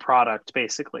of some of the product.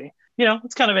 Basically, you know,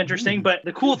 it's kind of interesting. But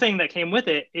the cool thing that came with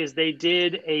it is they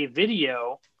did a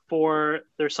video for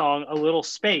their song A Little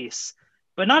Space,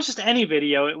 but not just any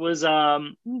video. It was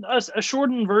a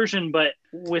shortened version, but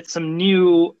with some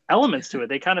new elements to it.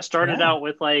 They kind of started out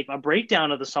with like a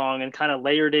breakdown of the song and kind of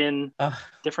layered in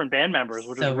different band members,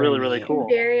 which was really, really cool.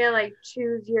 Very like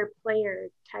choose your player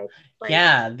type. Like,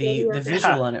 yeah, the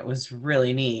visual on it was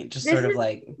really neat. Just this sort of is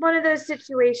like one of those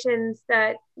situations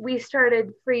that we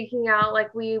started freaking out.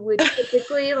 Like we would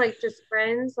typically like just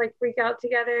friends like freak out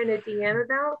together in a DM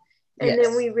about, and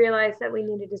then we realized that we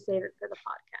needed to save it for the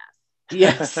podcast.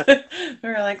 Yes. We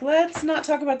were like, let's not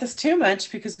talk about this too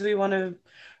much because we want to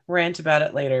rant about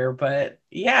it later. But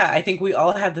yeah, I think we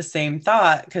all had the same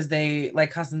thought because they,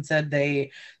 like Hassan said,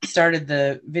 they started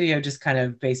the video just kind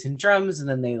of bass and drums, and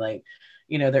then they like,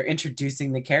 you know, they're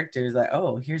introducing the characters like,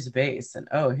 oh, here's the bass, and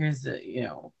oh, here's the, you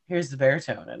know, here's the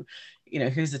baritone, and you know,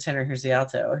 here's the tenor, here's the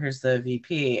alto, here's the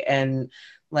VP. And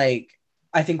like,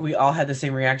 I think we all had the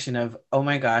same reaction of, oh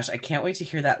my gosh, I can't wait to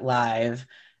hear that live.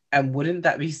 And wouldn't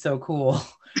that be so cool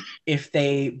if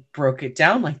they broke it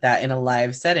down like that in a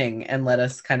live setting and let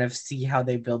us kind of see how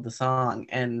they build the song?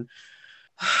 And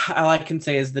all I can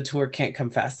say is the tour can't come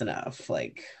fast enough.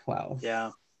 Like, wow.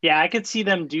 Yeah. Yeah, I could see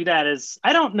them do that as,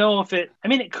 I don't know if it, I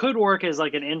mean, it could work as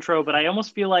like an intro, but I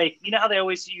almost feel like, you know how they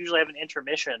always usually have an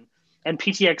intermission and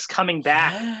PTX coming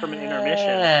back from an intermission.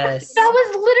 That was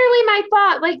literally my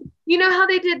thought. Like, you know how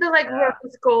they did the like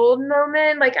rose gold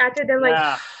moment, like after they're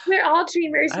like, we're all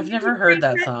dreamers. I've never heard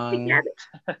that song.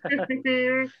 But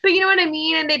you know what I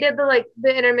mean? And they did the like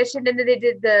the intermission, and then they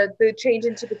did the change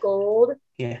into the gold.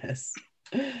 Yes.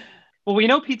 Well, we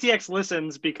know PTX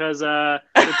listens because the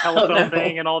telephone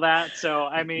thing and all that. So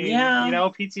I mean, you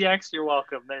know, PTX, you're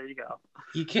welcome. There you go.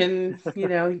 You can, you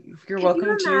know, you're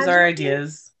welcome to use our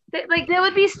ideas. Like that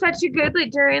would be such a good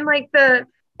like during like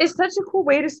it's such a cool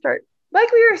way to start. Like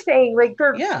we were saying, like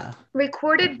the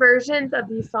recorded versions of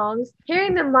these songs,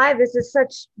 hearing them live is just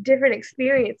such different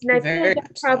experience. And I feel like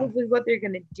that's probably what they're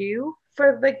gonna do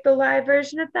for like the live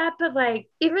version of that. But like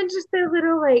even just their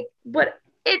little like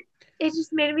it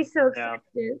just made me so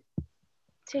excited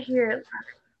to hear it.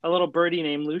 A little birdie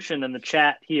named Lucian in the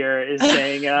chat here is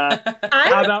saying, how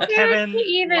about Kevin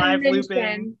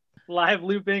live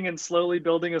looping and slowly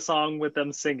building a song with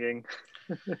them singing?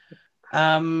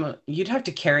 You'd have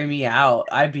to carry me out.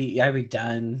 I'd be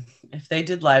done. If they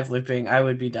did live looping, I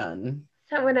would be done.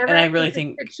 So whenever and I really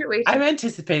think I'm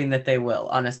anticipating that they will,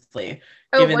 honestly.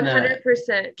 Oh,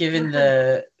 100%. Given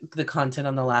the content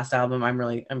on the last album,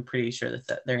 I'm pretty sure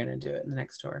that they're gonna do it in the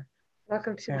next tour.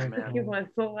 Welcome to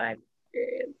the live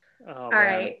experience. All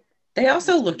right. They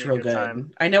also looked real good.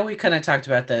 Time. I know we kind of talked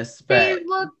about this, but they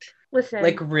looked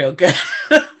like real good.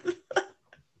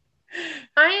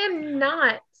 I am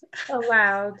not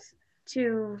allowed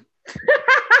to.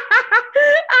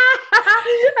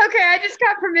 Okay, I just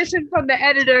got permission from the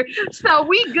editor, so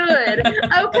we good.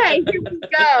 Okay, here we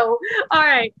go. All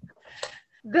right.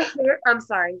 I'm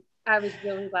sorry, I was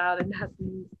really loud and had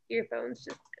some earphones.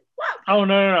 Just wow. Oh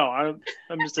no!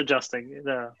 I'm just adjusting.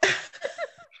 No.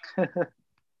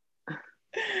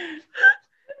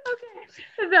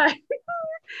 Okay.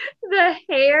 The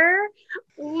hair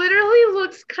literally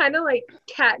looks kind of like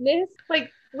Katniss,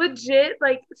 like legit,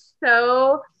 like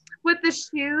so. With the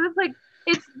shoes, like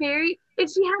it's very, and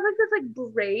she has like this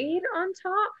like braid on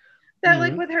top that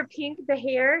like with her pink, the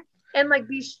hair and like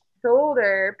these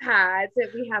shoulder pads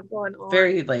that we have going on.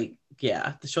 Very like,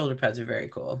 yeah, the shoulder pads are very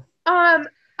cool. I'm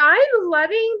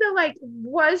loving the like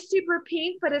was super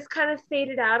pink, but it's kind of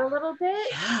faded out a little bit.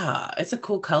 Yeah, it's a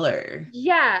cool color.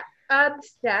 Yeah,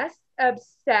 obsessed,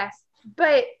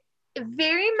 but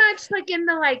very much like in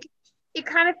the like, it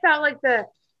kind of felt like the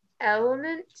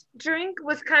element drink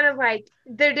was kind of like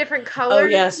they're different colors. Oh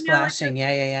yeah, splashing.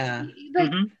 Like, yeah.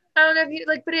 Like I don't know if you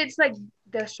like, but it's like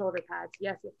the shoulder pads.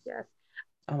 Yes.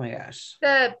 Oh my gosh.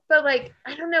 But like,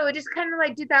 I don't know, it just kind of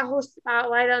like did that whole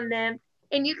spotlight on them.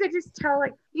 And you could just tell,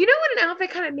 like, you know, when an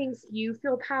outfit kind of makes you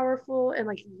feel powerful and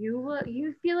like you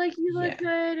feel like you look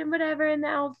good and whatever in the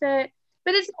outfit.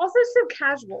 But it's also so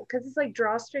casual because it's like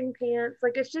drawstring pants.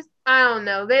 Like, it's just, I don't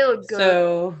know, they look good.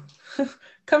 So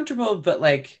comfortable, but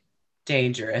like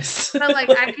dangerous. But like,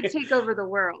 I could take over the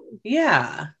world.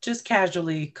 Yeah, just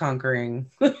casually conquering.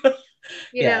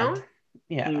 You know?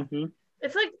 Yeah. Mm-hmm.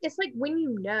 It's like when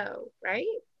you know, right?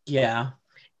 Yeah.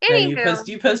 No, Anywho,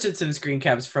 you posted some screen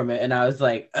caps from it, and I was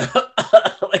like,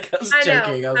 like I was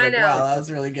joking. I was like, wow, that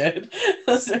was really good. That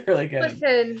was really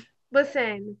good.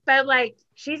 Listen, but like,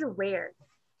 she's aware.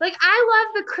 Like, I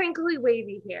love the crinkly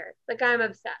wavy hair. Like, I'm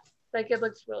obsessed. Like, it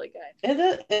looks really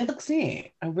good. It looks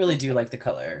neat. I really do like the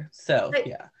color. So Like,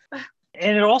 yeah.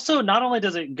 And it also, not only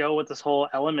does it go with this whole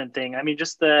element thing, I mean,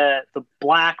 just the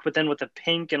black, but then with the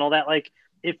pink and all that, like,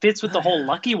 it fits with the whole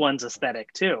Lucky Ones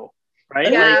aesthetic too,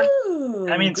 right? Yeah.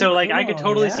 Like, I mean, so like, I could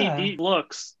totally see these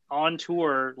looks on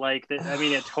tour. Like, I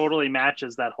mean, it totally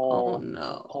matches that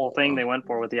whole thing they went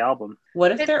for with the album.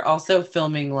 What if they're also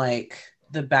filming like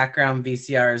the background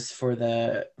VCRs for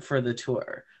the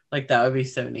tour? Like, that would be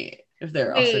so neat if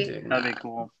they're also doing that. That'd be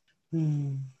cool.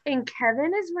 And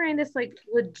Kevin is wearing this like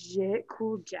legit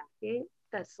cool jacket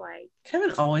that's like,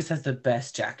 Kevin always has the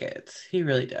best jackets. He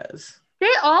really does. they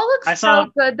all look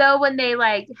so good though when they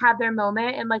like have their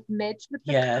moment, and like Mitch with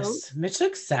the coat. Mitch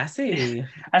looks sassy.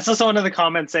 I saw someone in the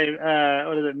comments say,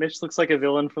 what is it? Mitch looks like a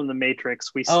villain from The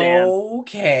Matrix. We stand.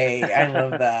 Okay, I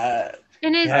love that.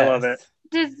 And I love it.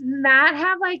 Does Matt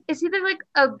have like, is either like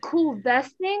a cool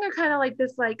vest thing or kind of like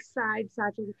this like side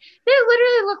satchel? They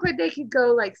literally look like they could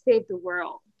go like save the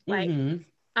world. Like,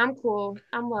 I'm cool.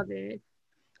 I'm loving it.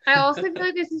 I also feel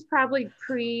like this is probably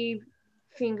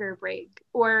pre-finger break,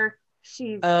 or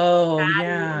she's like,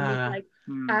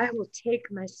 I will take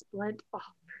my splint off.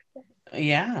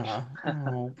 Yeah.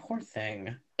 Oh, poor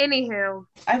thing. Anywho,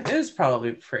 it was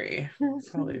probably pre.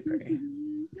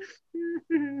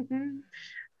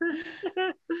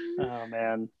 Oh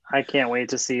man, I can't wait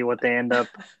to see what they end up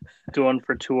doing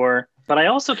for tour. But I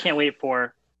also can't wait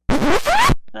for.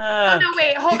 Oh no,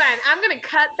 wait, hold on. I'm gonna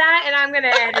cut that and I'm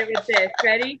gonna end it with this.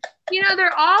 Ready? You know,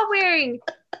 they're all wearing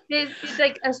this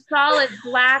like a solid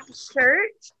black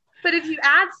shirt, but if you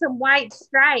add some white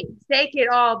stripes, they could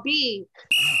all be.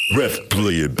 Ref,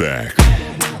 play it back.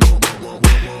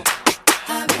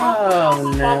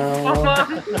 Oh no.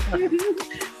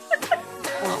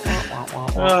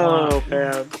 Oh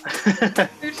man.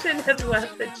 Lucian has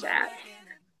left the chat.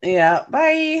 Yeah,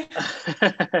 bye.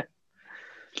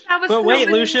 But wait,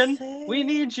 Lucian, we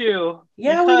need you.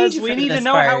 Yeah, because we need to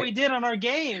know how we did on our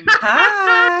game.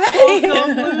 Hi.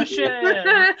 Welcome,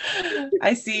 Lucian.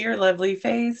 I see your lovely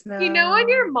face now. You know when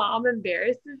your mom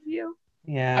embarrasses you?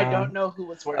 Yeah. I don't know who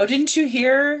was worse. Oh, didn't you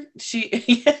hear?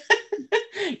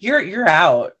 You're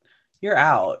out. You're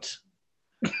out.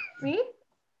 Me?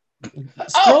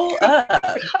 Scroll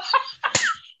up.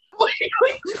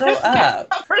 Scroll up.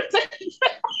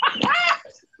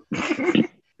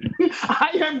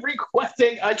 I am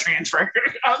requesting a transfer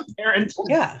of parental.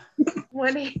 Yeah.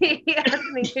 When he asked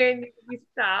me to be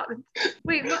stopped.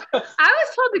 Wait, look, I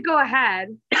was told to go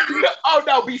ahead. Oh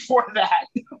no, before that.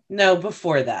 No,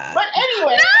 before that. But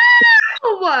anyway.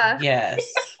 No! Yes.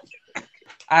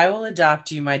 I will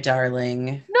adopt you, my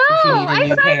darling. No, I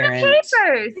signed the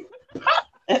papers.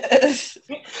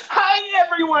 Hi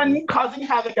everyone, causing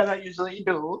havoc as I usually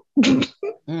do.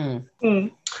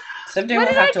 Someday what we'll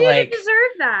did have I to do like to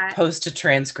deserve that? post a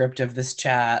transcript of this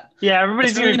chat. Yeah,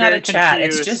 everybody's it's really not a chat.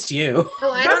 It's just you.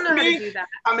 Oh, I don't know how to do that.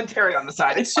 Commentary on the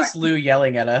side. It's just Lou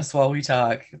yelling at us while we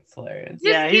talk. It's hilarious.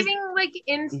 Just giving like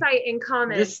insight and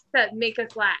comments that make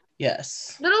us laugh.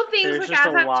 Yes. Little things like as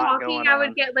I'm talking, I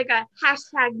would get like a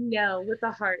hashtag no with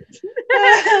a heart.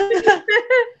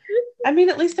 I mean,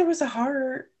 at least there was a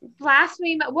heart.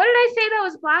 Blasphemy. What did I say that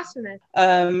was blasphemous?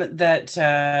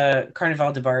 That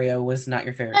Carnival de Barrio was not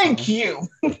your favorite. Thank you.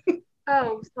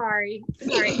 Oh, sorry.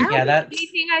 Sorry. Yeah, that's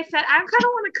anything I said. I kind of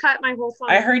want to cut my whole song.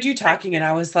 I heard you talking and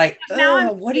I was like,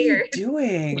 oh, what are you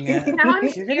doing? Now I'm You're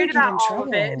gonna scared get about in all trouble.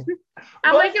 of it.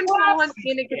 I'm like in full on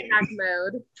panic attack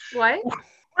mode. What?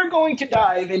 We're going to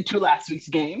dive into last week's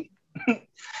game.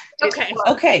 Okay.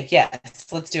 Okay, yes,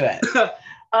 let's do it.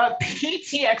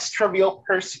 PTX Trivial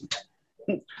Pursuit.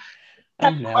 Oh,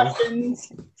 no.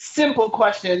 Questions, simple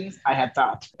questions. I had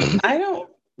thought. I don't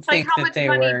think how that much they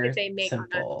money were did they make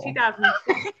simple. on a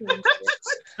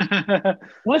 2016?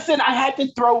 Listen, I had to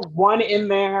throw one in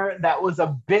there that was a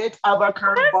bit of a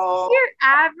curveball. Your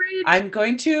average. I'm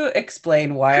going to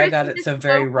explain why I got it Christmas so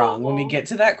very local. wrong. When we get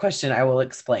to that question, I will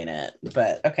explain it.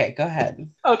 But okay, go ahead.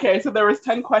 Okay, so there was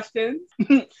 10 questions,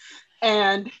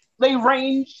 and they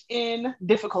ranged in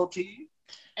difficulty.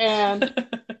 And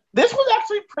this was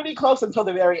actually pretty close until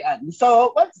the very end.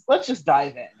 So let's just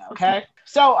dive in, okay?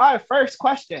 So our first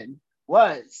question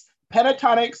was,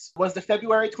 Pentatonix was the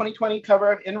February 2020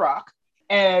 cover of In Rock,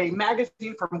 a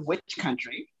magazine from which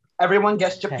country? Everyone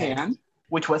guessed Japan,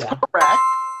 which was correct,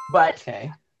 but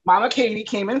Mama Katie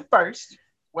came in first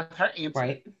with her answer.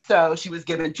 Right. So she was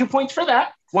given 2 points for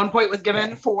that. 1 point was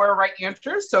given for right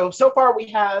answers. So far we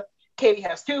have Katie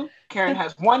has 2, Karen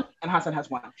has 1, and Hassan has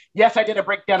 1. Yes, I did a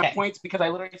breakdown of points because I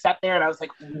literally sat there and I was like,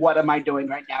 what am I doing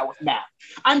right now with math?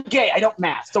 I'm gay, I don't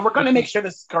math. So we're going to make sure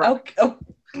this is correct. Oh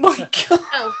my God.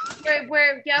 Oh,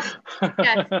 yes.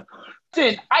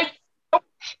 Listen,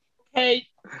 okay,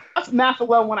 that's math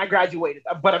alone when I graduated,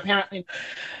 but apparently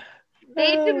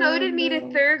they demoted me to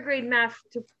 3rd grade math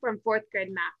from 4th grade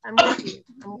math. I'm with you.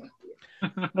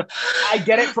 I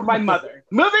get it from my mother.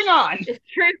 Moving on. It's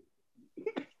true.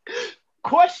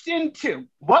 Question 2.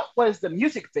 What was the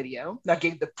music video that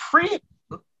gave the preview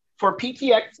for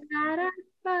PTX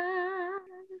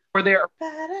for their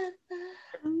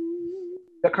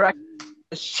the correct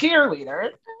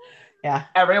cheerleader? Yeah.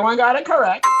 Everyone got it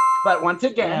correct. But once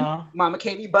again, Mama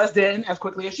Katie buzzed in as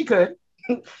quickly as she could.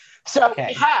 So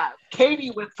we have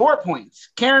Katie with 4 points,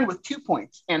 Karen with 2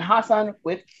 points, and Hassan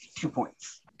with 2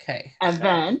 points. Okay. And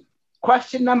then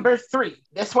question number 3.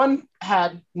 This one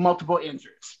had multiple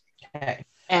answers. Okay.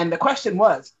 And the question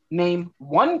was, name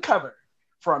one cover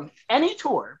from any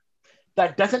tour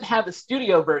that doesn't have a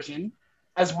studio version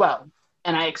as well.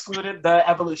 And I excluded the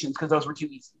Evolutions because those were too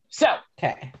easy. So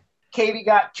Katie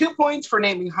got 2 points for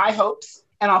naming High Hopes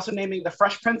and also naming the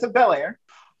Fresh Prince of Bel-Air.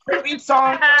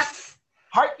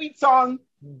 Heartbeat Song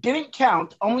didn't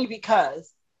count only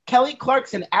because Kelly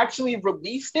Clarkson actually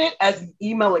released it as an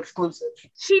email exclusive.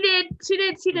 She did.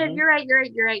 Mm-hmm. You're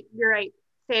right.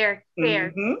 Fair.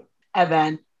 Mm-hmm. And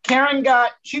then Karen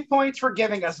got 2 points for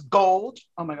giving us Gold.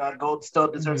 Oh my God, Gold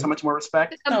still deserves so much more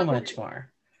respect. So much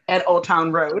more. At Old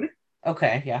Town Road.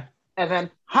 Okay, yeah. And then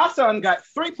Hassan got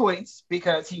 3 points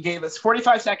because he gave us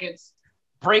 45 Seconds,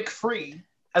 Break Free,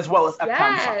 as well as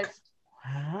Uptown Funk.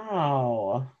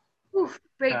 Wow. Oof,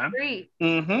 Break Free.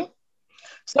 Mm-hmm.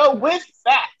 So with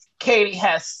that, Katie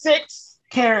has 6,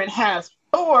 Karen has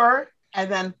 4, and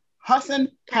then Hassan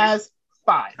has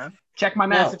 5. Check my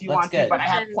math if you want to, but I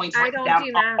have points written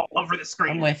down all over the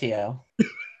screen. I'm with you.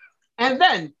 And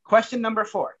then question number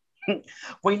 4.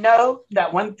 We know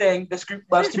that one thing this group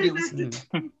loves to do is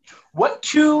what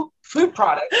 2 food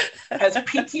products has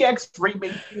PTX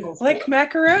remade singles like for?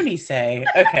 macaroni, say.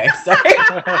 Okay, sorry.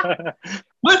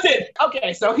 Listen,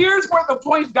 okay, so here's where the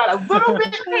points got a little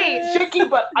bit shaky,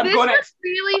 but I'm going to... This was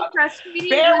really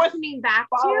frustrating listening back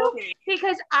to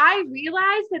because I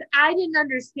realized that I didn't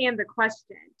understand the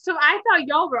question. So I thought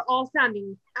y'all were all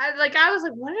sounding... I was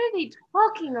like, what are they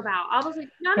talking about? I was like,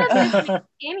 none of this makes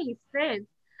any sense.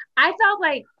 I felt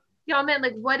like y'all meant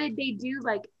like, what did they do?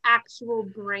 Like actual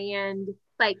brand,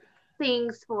 like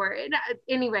things for it.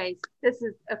 Anyways, this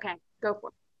is okay. Go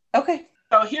for it. Okay.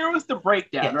 So here was the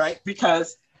breakdown, right?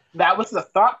 Because that was the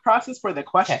thought process for the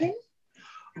question.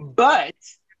 But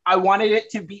I wanted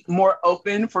it to be more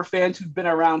open for fans who've been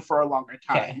around for a longer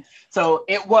time. So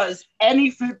it was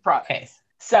any food product.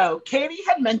 So Katie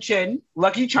had mentioned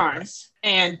Lucky Charms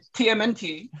and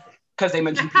TMNT. Because they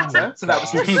mentioned pizza, so that was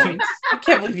 2 points. I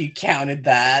can't believe you counted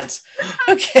that.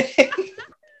 Okay.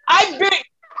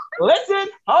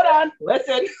 Hold on,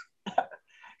 listen.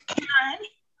 Karen,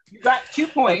 you got 2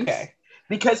 points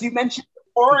because you mentioned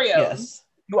Oreos. Yes.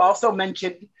 You also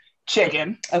mentioned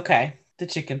chicken. Okay, the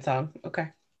chicken song. Okay.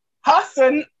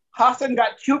 Hassan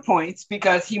got 2 points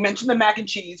because he mentioned the mac and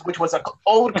cheese, which was an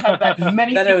old cut that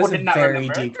many people did not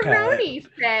remember. Deep cut. Macaroni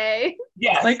say.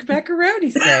 Yes. Like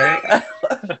macaroni say. I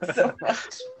love it so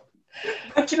much.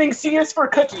 Mentioning C is for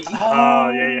cookie.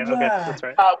 Okay, that's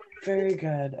right. Very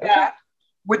good. Okay. Yeah,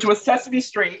 which was Sesame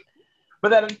Street. But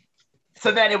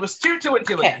then it was 2, 2, and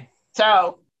 2 again.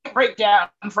 So breakdown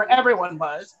for everyone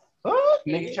was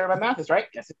making sure my math is right.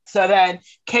 Yes. So then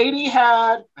Katie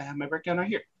had, I have my breakdown right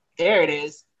here. There it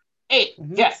is. 8.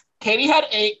 Mm-hmm. Yes. Katie had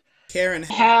 8. Karen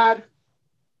had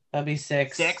that'd be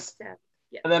 6. 6.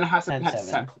 Yeah. And then Hassan had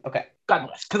 7. Okay. God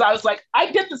bless. Because I was like,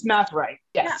 I did this math right.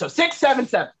 Yes. Yeah. So 6, 7,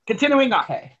 7. Continuing on.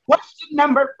 Okay. Question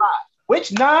number 5.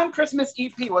 Which non-Christmas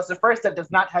EP was the first that does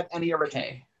not have any original?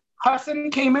 Hassan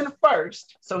came in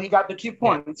first, so he got the 2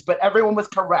 points, but everyone was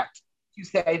correct to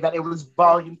say that it was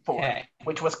volume 4,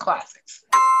 which was classics.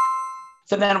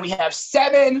 So then we have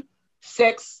 7,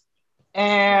 6,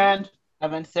 and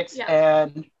 7, 6,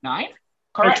 and 9.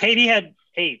 Correct. Oh, Katie had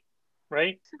 8,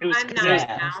 right? It was, I'm it 9 was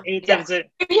now. 8, 7, 6.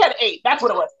 Katie had 8. That's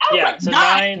what it was. I was like, So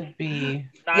 9. Would be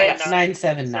 9,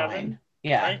 7, 9.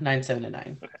 Yeah, right? 9, 7, and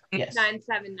 9. Okay. Yes. 9,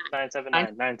 7, 9. 9, 7,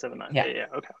 9. 9, 7, 9. Yeah,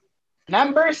 okay.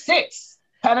 Number 6.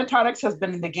 Pentatonix has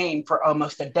been in the game for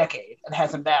almost a decade and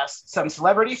has amassed some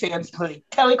celebrity fans, including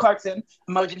Kelly Clarkson,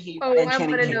 Imogen Heap, and I Channing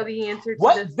want to Tatum. know the answer to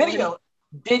What this video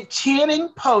did Channing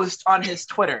post on his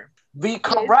Twitter? The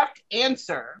correct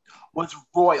answer was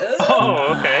Royal.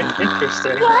 Oh, okay.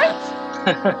 Interesting. What?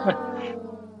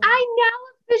 I now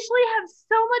officially have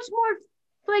so much more,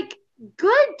 like,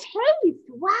 good taste.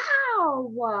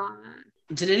 Wow.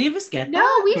 Did any of us get that?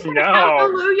 No, we said No.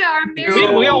 Hallelujah or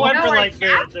Mary. We all went know for where like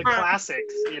that's the from.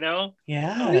 classics, you know?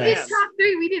 Yeah. We did top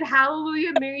 3. We did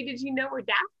Hallelujah, Mary. Did you know where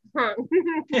that's from?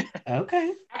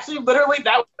 Okay. Actually, literally,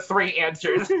 that was 3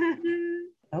 answers.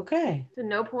 Okay. So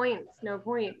no points.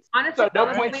 Honestly, So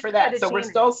no points for that. So we're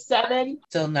still 7.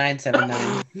 Still 9, 7,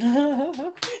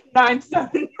 9. 9,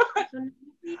 7.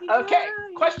 Okay,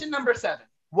 question number 7.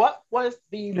 What was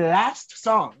the last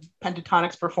song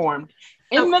Pentatonix performed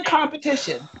in the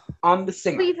competition on The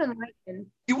Singer? Please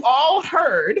enlighten. You all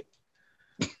heard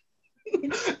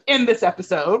in this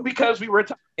episode, because we were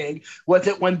talking, was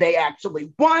it when they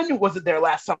actually won? Was it their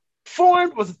last song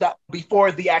performed? Was it that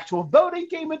before the actual voting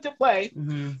came into play?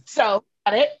 Mm-hmm. So,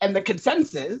 at it, and the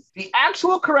consensus, the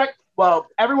actual correct, well,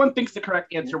 everyone thinks the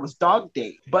correct answer was Dog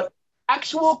Date, but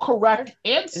actual correct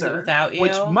answer, without you?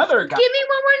 which Mother got. Give me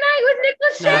one more night with Nick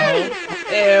Lachey.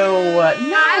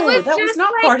 No, that was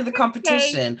not part of the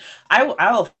competition. I'll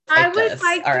fight I would this.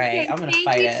 like All to right, say I'm gonna thank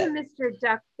fight you it. to Mr.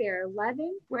 Duck Bear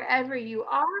 11, wherever you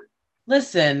are.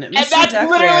 Listen, And Mr. that's Duck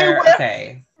literally Bear. where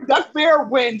Okay. Duck Bear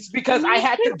wins because I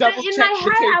had to double in check my the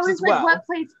head, I tapes was as like, well. what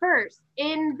plays first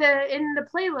in the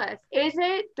playlist? Is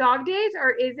it Dog Days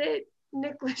or is it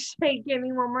Nick Lachey, Give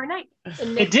Me One More Night?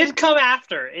 It did come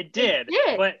after. It did. It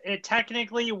did. But it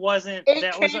technically wasn't. It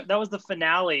That was the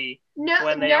finale. No,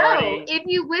 when they already... If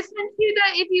you listen to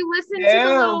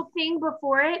the little thing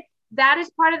before it, that is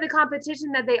part of the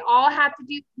competition that they all have to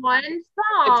do one song.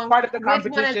 It's part of the with one of the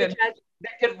competition. judges.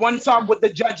 They did one song with the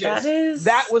judges.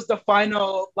 That was the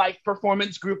final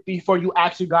performance group before you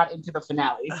actually got into the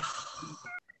finale.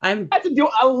 I had to do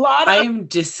a lot of. I'm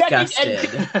disgusted.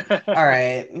 All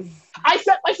right. I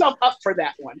set myself up for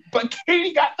that one, but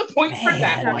Katie got the point for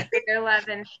that one.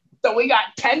 11. So we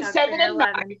got 10, 7, and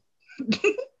 9.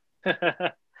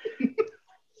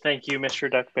 Thank you,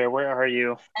 Mr. Duck Bear. Where are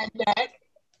you? And then...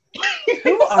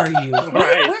 Who are you?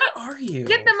 Right. Where are you?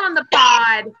 Get them on the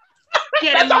pod.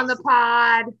 Get him on the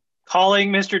pod. Calling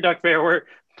Mr. Duck Bear. We're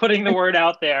putting the word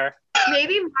out there.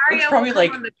 Maybe Mario probably will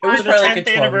like come on the it was For the probably like a 10th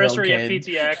 12-year-old anniversary kid. of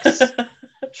PTX.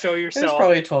 Show It was yourself.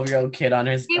 probably a 12-year-old kid on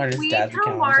his If we dad's tell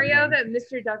account. or Mario something. that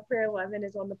Mr. Duck Bear 11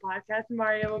 is on the podcast,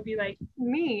 Mario will be like,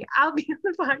 me, I'll be on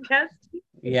the podcast.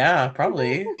 Yeah,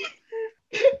 probably.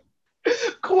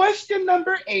 Question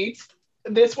number 8.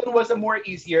 This one was a more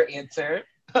easier answer.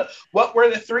 What were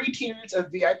the 3 tiers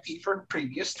of VIP for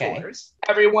previous tours?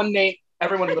 Everyone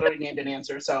literally named an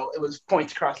answer, so it was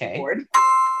points across the board.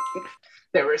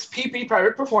 There was PP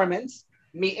private performance,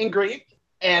 meet and greet,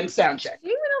 and sound check.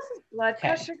 Anyone else's blood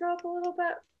pressure go up a little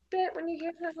bit when you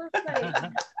hear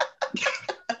that?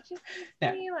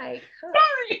 Like,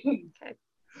 okay.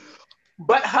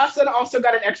 But Hassan also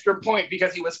got an extra point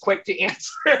because he was quick to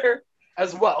answer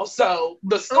as well. So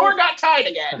the score got tied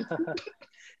again.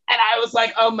 And I was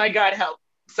like, oh my God, help.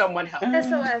 Someone help.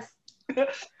 SOS.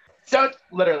 So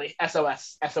literally,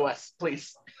 SOS,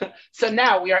 please. So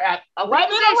now we are at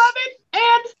 11,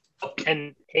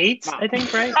 and 8, I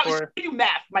think, right? I was trying to do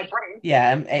math, my brain.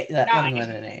 Yeah, I'm 8. 9.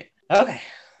 11 and 8. Okay.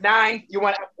 9, you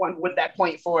went up one with that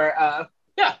point for,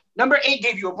 number 8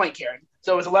 gave you a point, Karen.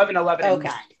 So it was 11, and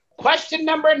 9. Question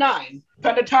number 9.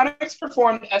 Pentatonix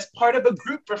performed as part of a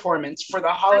group performance for the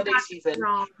holiday season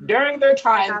during their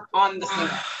time on The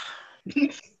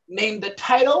Singer. Name the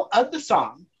title of the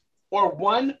song or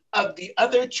one of the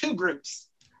other 2 groups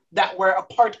that were a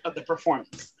part of the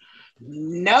performance.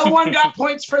 No one got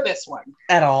points for this one.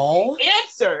 At all? The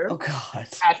answer. Oh, God.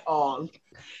 At all.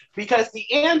 Because the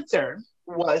answer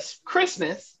was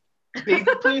Christmas,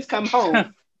 Baby Please Come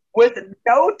Home, with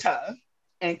Nota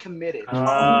and Committed.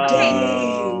 Oh,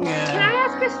 dang. Can I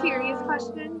ask a serious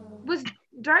question? Was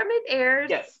Dartmouth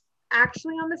Airs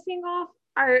actually on the single?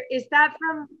 Or is that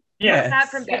from Yes. Is that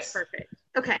from Pitch Yes. Perfect?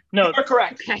 Okay. No, You are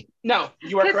correct. Okay. No,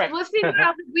 you are Because correct. listening to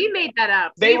that, we made that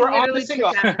up. They We were on the literally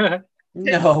single. took that out.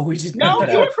 No, we did No,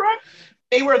 not. you were correct.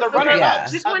 They were the Okay. runner-ups Yeah.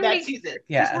 Just of wanted that to- season. Just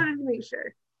Yeah. wanted to make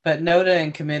sure. But Noda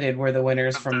and Committed were the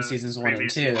winners Of from the seasons 1 and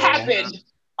previous 2. season. Happened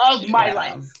of my Yeah.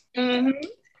 life. And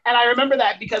I remember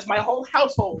that because my whole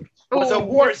household was a Oh,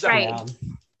 war that's zone. right. Yeah.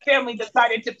 Family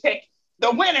decided to pick the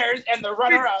winners and the For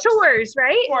runner-ups tours,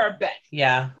 right? for a bet.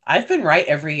 Yeah. I've been right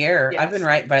every year. Yes. I've been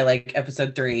right by like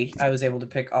episode 3. I was able to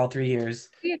pick all 3 years.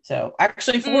 Yeah. So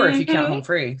actually 4 if you count Mhm. Home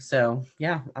Free. So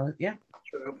yeah. Yeah.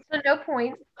 True. So no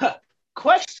points.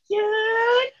 Question.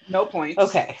 No points.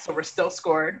 Okay. So we're still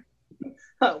scored.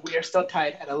 We are still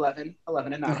tied at 11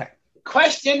 and 9. Okay.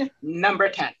 Question number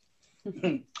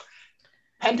 10.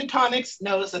 Pentatonix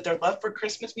knows that their love for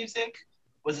Christmas music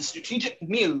was a strategic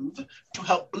move to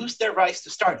help boost their rise to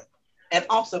stardom and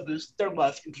also boost their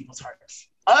love in people's hearts.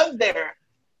 Of their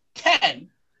 10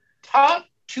 top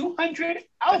 200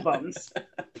 albums,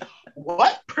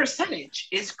 what percentage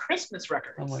is Christmas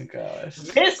records? Oh my gosh.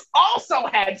 This also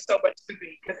had so much to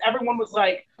be because everyone was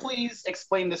like, please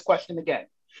explain this question again.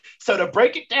 So to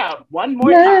break it down one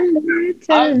more time, of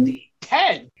the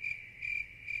 10,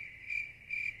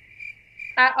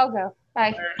 I'll go.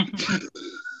 Bye.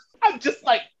 I'm just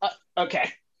like,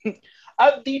 okay.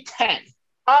 Of the 10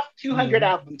 top 200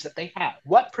 albums that they have,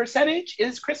 what percentage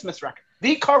is Christmas record?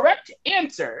 The correct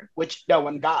answer, which no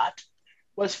one got,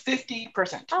 was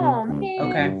 50%. Oh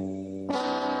man.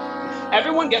 Okay.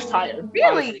 Everyone guessed higher. Really?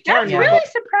 Obviously. Karen, That's you were really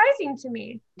close. surprising to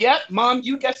me. Yep, Mom,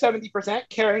 you guessed 70%.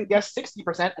 Karen guessed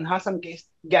 60%, and Hassan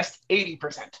guessed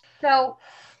 80%. So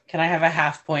Can I have a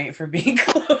half point for being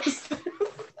close?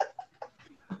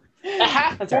 A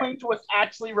half That's point was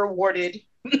actually rewarded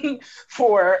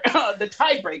for the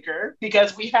tiebreaker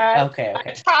because we had Okay.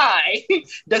 a tie,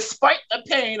 despite the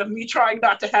pain of me trying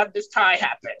not to have this tie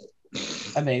happen.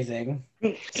 Amazing.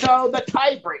 So the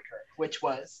tiebreaker, which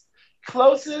was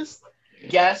closest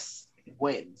guess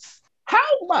wins. How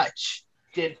much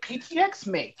did PTX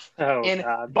make Oh, in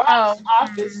God. box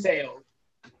office sales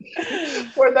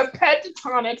for the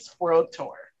Pentatonix World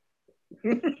Tour?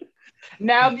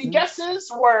 Now, the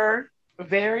guesses were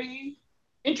very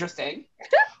interesting,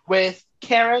 with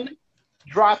Karen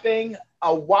dropping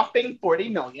a whopping 40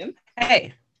 million.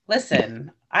 Hey,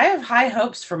 listen, I have high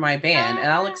hopes for my band, and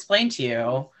I'll explain to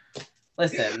you.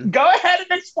 Listen, Go ahead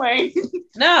and explain.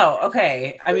 no,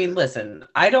 okay. I mean, listen,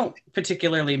 I don't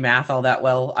particularly math all that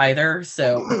well either,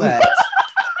 so,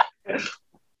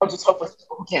 I'm just hopeless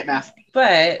people who can't math.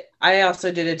 but I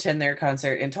also did attend their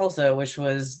concert in Tulsa, which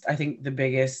was, I think, the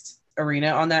biggest arena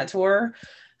on that tour.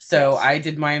 So Yes. I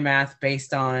did my math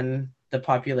based on the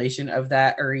population of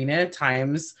that arena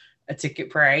times a ticket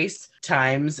price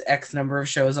times X number of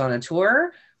shows on a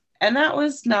tour. And that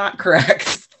was not correct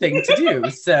thing to do.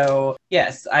 So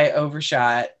yes, I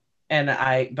overshot but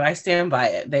I stand by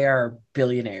it. They are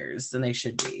billionaires and they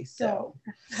should be. So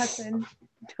Hudson,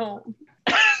 don't.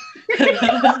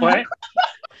 What?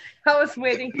 I was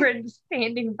waiting for a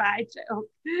standing by joke.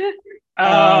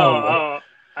 Oh,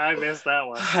 I missed that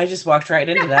one. I just walked right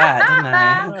into that, didn't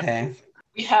I? Okay.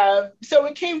 We have, so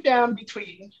it came down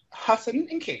between Hassan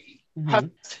and Katie. Mhm.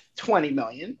 Hassan, 20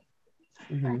 million,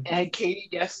 Mhm. and Katie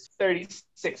guessed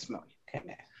 36 million.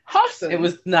 Okay. Hassan It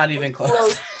was not even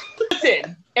close.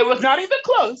 Listen, it was not even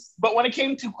close, but when it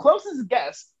came to closest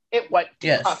guess, it went to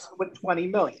Yes. Hassan with 20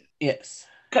 million. Yes.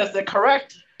 Because the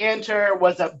correct answer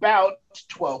was about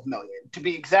 12 million. To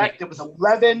be exact, it was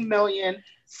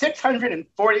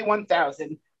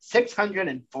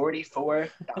 11,641,644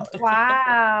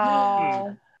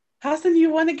 Wow. Hassan, you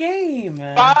won a game.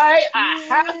 by a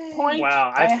half point.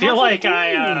 Wow, I feel like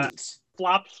I point.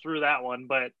 flopped through that one,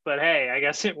 but hey, I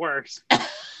guess it works.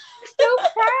 So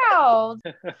proud.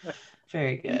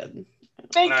 Very good.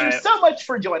 Thank All you right. so much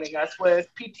for joining us with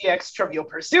PTX Trivial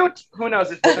Pursuit. Who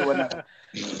knows if we'll do another.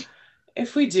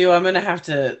 If we do, I'm gonna have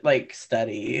to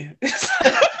study.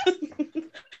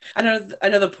 I know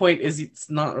the point is it's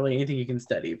not really anything you can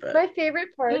study, but My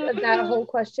favorite part of that whole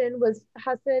question was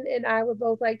Hassan and I were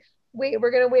both like, wait,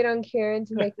 we're going to wait on Karen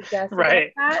to make a guess.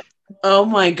 Right. about that. oh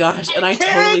my gosh, and I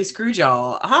totally screwed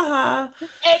y'all. Haha.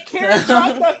 And Karen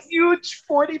dropped a huge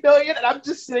 40 million, and I'm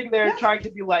just sitting there trying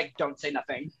to be like, don't say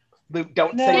nothing. Luke,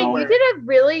 don't say Hey, a you word. did a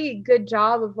really good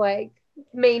job of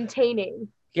maintaining.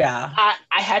 Yeah.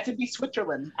 I had to be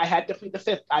Switzerland. I had to plead the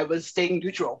fifth. I was staying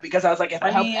neutral because I was like, if I,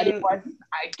 I help mean- anyone,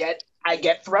 I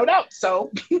get thrown out.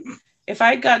 So If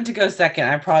I'd gotten to go second,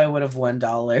 I probably would have won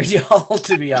 $1, y'all,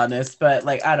 to be honest. But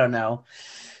I don't know.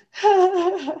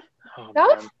 Oh, That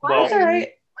was man. fun. Well, That's all right.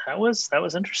 that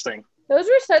was interesting. Those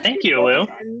were such Thank good you, Lou.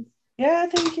 questions. Yeah,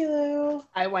 thank you, Lou.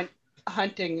 I went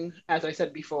hunting, as I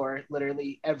said before,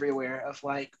 literally everywhere of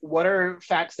like, what are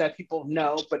facts that people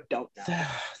know but don't know?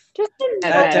 Just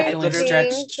That another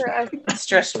definitely thing for us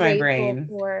stretched my grateful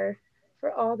brain.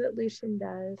 for all that Lucian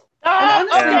does. And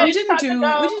honestly, Okay, we didn't time to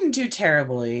go. we didn't do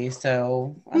terribly,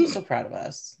 so I'm still proud of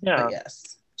us. Yeah. But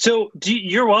yes. So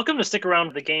you're welcome to stick around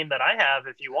with the game that I have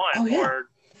if you want, Oh, yeah. or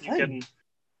you can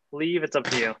leave. It's up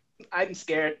to you. I'm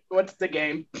scared. What's the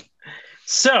game?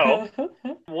 So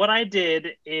what I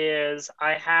did is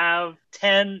I have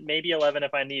 10, maybe 11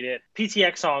 if I need it,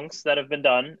 PTX songs that have been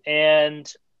done,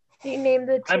 and You name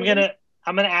the I'm two. gonna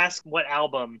ask what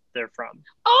album they're from.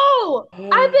 Oh,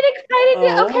 I've been excited.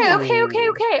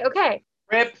 Okay.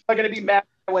 Rip, I'm gonna be mad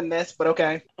when I win this, but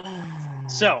okay.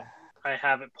 So I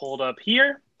have it pulled up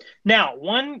here. Now,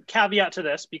 one caveat to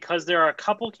this, because there are a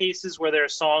couple cases where there are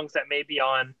songs that may be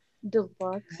on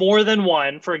Deluxe. more than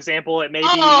one. For example, it may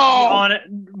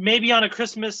be on a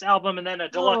Christmas album and then a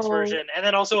deluxe version, and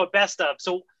then also a best of.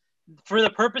 So for the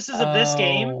purposes of this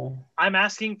game, I'm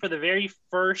asking for the very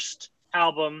first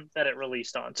album that it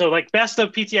released on. So like best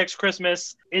of PTX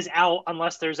Christmas is out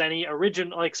unless there's any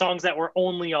original like songs that were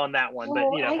only on that one.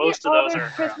 But you know, I most get of all those their are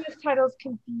Christmas titles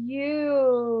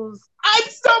confused. I'm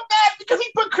so mad because he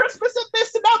put Christmas in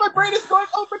this, and now my brain is going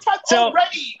overtime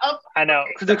already. I know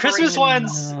the Christmas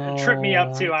ones trip me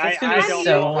up too. I don't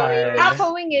know why. I'm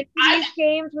going into these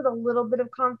games with a little bit of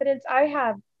confidence. I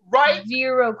have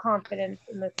zero confidence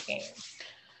in this game.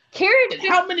 Kieran,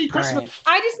 how many Christmas?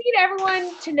 I just need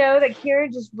everyone to know that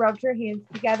Kieran just rubbed her hands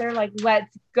together, like,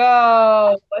 let's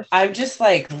go. I'm just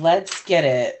like, let's get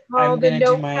it. I'm gonna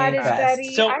do my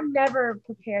best. So I'm never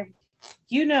prepared.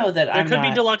 You know that there could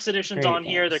be deluxe editions on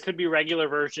here. There could be regular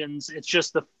versions. It's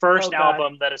just the first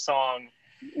album that a song.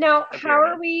 Now, how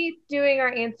are we doing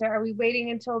our answer? Are we waiting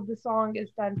until the song is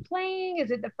done playing?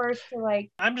 Is it the first to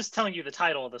like? I'm just telling you the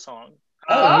title of the song.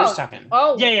 You're just talking.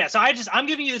 Yeah. So I'm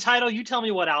giving you the title. You tell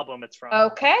me what album it's from.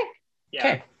 Okay. Yeah.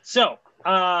 Okay. So,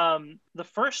 the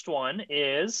first one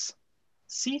is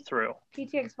See Through.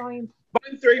 PTX Volume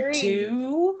 3.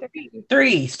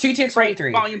 3. PTX Volume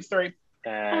 3. Volume 3.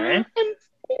 Okay.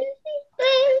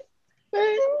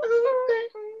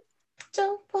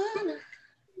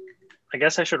 I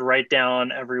guess I should write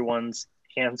down everyone's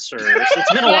answers.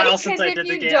 It's been a while since I did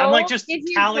the game. I'm like just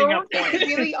tallying up points. It's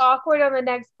really awkward on the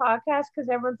next podcast because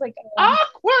everyone's like,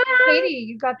 awkward. Katie,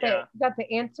 you got the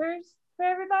answers for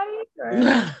everybody?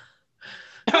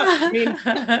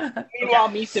 Meanwhile,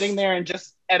 me sitting there and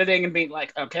just editing and being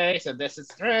like, okay, so this is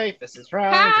right, this is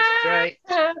wrong, this is right.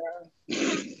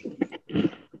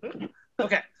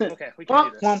 Okay, we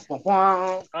can do this.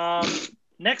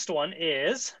 Next one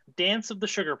is Dance of the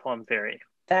Sugar Plum Fairy.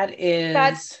 That's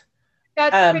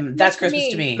Christmas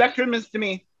to me. That's Christmas to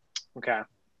me. Okay.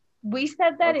 We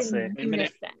said that in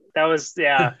unison. That was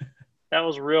that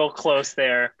was real close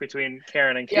there between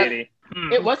Karen and Katie.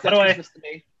 Yep. It was Christmas to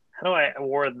me. How do I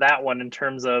award that one in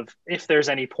terms of if there's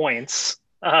any points?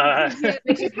 That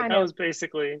was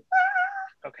basically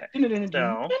okay.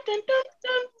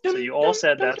 So you all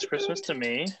said That's Christmas to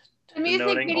Me. The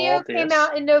music video came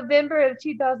out in November of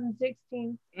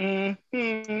 2016.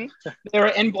 Mm-hmm. They were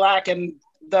in black, and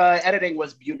the editing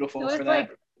was beautiful for that.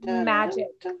 Like magic.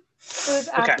 It was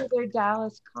after their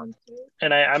Dallas concert.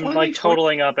 And I'm like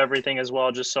totaling up everything as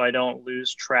well, just so I don't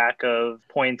lose track of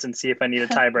points and see if I need a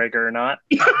tiebreaker or not.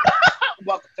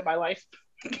 Welcome to my life.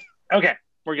 Okay,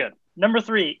 we're good. Number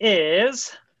 3 is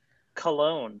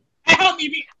Cologne. At home.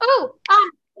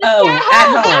 At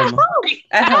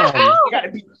home. You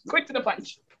gotta be quick to the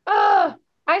punch. I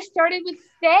started with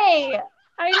Stay.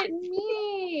 I didn't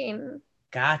mean.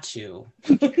 Got you.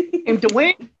 And to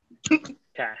win.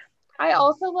 Okay. I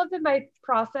also love that my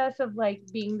process of like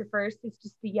being the first is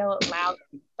just to yell it loud.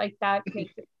 Like that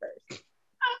makes it first.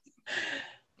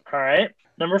 All right.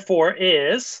 Number 4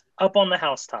 is Up on the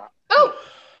Housetop.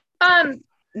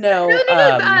 No, A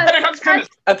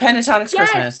Pentatonix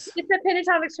Christmas. It's a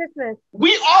Pentatonix Christmas.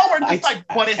 We all were just like,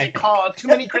 what is it called? Too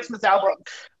many Christmas albums.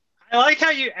 I like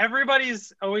how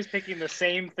everybody's always picking the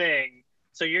same thing.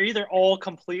 So you're either all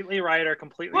completely right or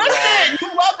completely wrong. You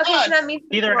love us. So that means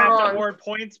either have to award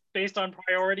points based on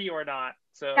priority or not.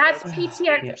 So that's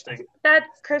PTX.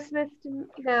 That's Christmas.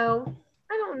 No,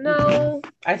 I don't know.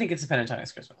 I think it's a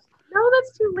Pentatonix Christmas. No,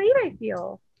 that's too late, I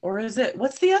feel. Or is it?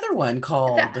 What's the other one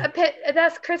called?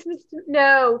 That's Christmas.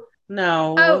 No.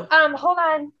 Hold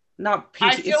on. Not PT.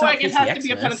 I feel like it has to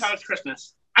be a Pentatonix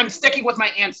Christmas. I'm sticking with my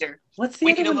answer. What's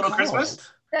the other one Little called? Christmas?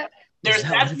 There's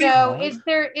that. No, it's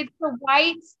the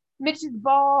white Mitch's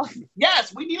ball.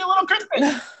 Yes, we need a little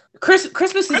Christmas.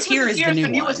 Christmas is Here is the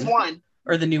newest one.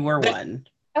 Or the newer one.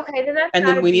 Okay, then that's. And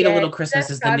then We Need a Little Christmas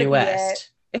is the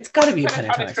newest. It's got to be a Pentatonic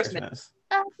Pentatonic Christmas. Christmas.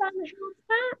 Up on the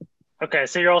hilltop. Okay,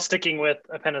 so you're all sticking with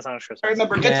a Pentatonic Christmas. I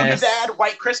remember Good from the Yes. Dad,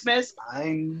 White Christmas.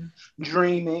 I'm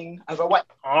dreaming of a white.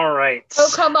 All right.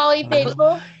 Oh, come all ye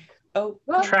faithful. Oh,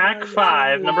 Track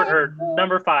 5,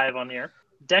 number 5 on here.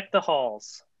 Deck the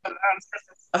Halls.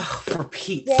 oh, for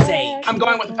Pete's Yeah. sake. I'm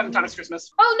going with the Pentatonic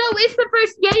Christmas. Oh no, it's the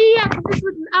first. Yeah. It's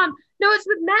with no, it's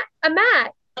with Matt.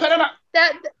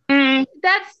 Mm,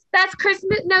 That's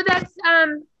Christmas. No, that's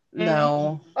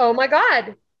No. Oh my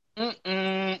God.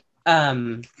 mm-mm.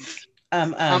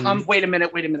 Wait a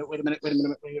minute. Wait a minute.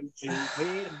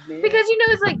 Because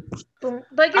it's like it's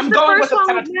I'm the going first with one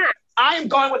the with Matt. I am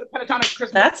going with the Pentatonic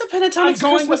Christmas. That's a Pentatonic I'm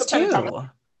going with Christmas the too.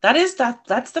 Pentatonic.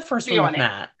 That's the first Be one on with it.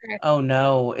 Matt. Oh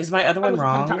no, is my other one With the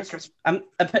wrong? Pentatonic Christmas. I'm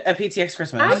a PTX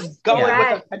Christmas. I'm I'm going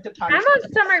Yeah. with the Pentatonic I'm on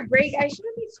Christmas. summer break. I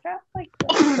shouldn't be strapped like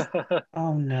this.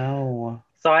 Oh no.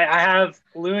 So I have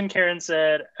Lou and Karen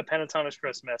said a Pentatonic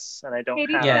Christmas, and I don't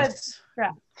Katie have Yes.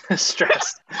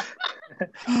 stressed.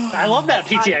 I love that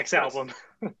PTX album.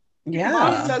 Mom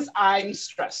Yeah. says I'm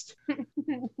stressed.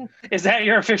 Is that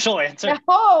your official answer?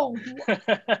 No.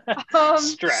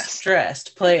 Stressed.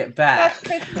 Stressed. Play it That's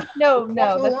back. Christmas. No,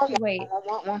 that's too late.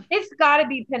 It's gotta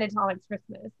be Pentatonic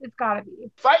Christmas. It's gotta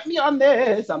be. Fight me on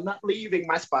this. I'm not leaving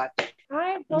my spot.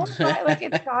 I don't fight like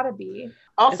it's gotta be.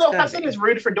 Also, It's gotta Hudson be. is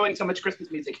rude for doing so much Christmas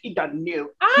music. He done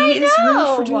new. He is rude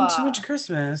know. for doing too much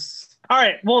Christmas. All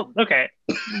right. Well, okay.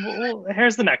 Well,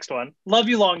 here's the next one. Love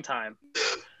You Long Time.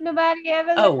 Nobody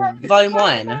ever. Oh, loved me volume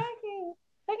like 1. I do.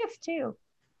 I think it's 2.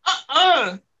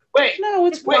 Wait, No,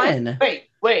 it's one.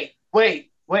 wait.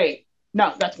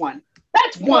 No, that's one.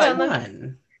 That's One. one.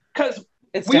 One. Because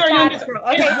It's We are definitely young.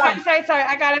 one. Okay, It's one. sorry.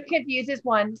 I got it confused. It's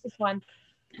 1. It's 1.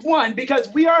 because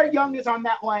We Are Young is on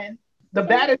that one. The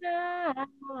baddest.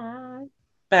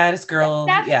 Baddest girl.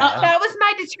 That's, Yeah. That was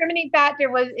my determining factor.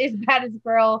 Is baddest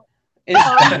girl. It's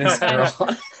baddest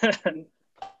girl.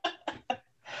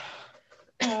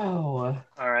 Oh.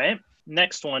 All right.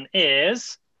 Next one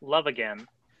is Love Again.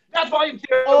 That's volume 2.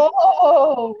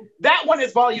 Oh, That one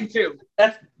is volume 2.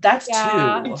 That's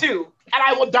Yeah. 2. And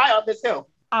I will die on this hill.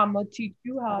 I'm gonna teach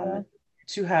you how to.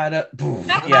 Two had a boom.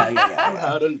 Yeah.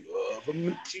 How to love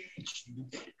and teach you.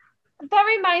 That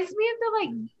reminds me of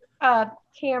the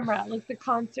camera, like the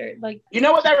concert, like You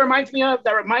know what that reminds me of?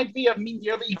 That reminds me of me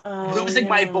nearly Oh, losing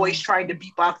my yeah. voice trying to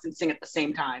beatbox and sing at the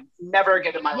same time. Never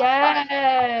again in my lifetime.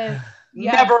 yes.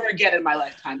 Yeah. Never again in my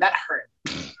lifetime. That hurt.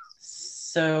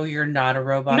 So you're not a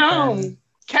robot? No. then?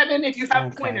 Kevin, if you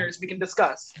have Okay. pointers, we can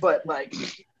discuss. But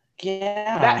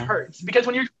Yeah. that hurts because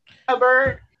when you're a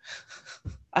bird,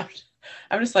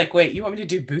 I'm just like, wait, you want me to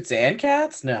do boots and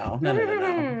cats? No.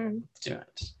 Mhm. It's too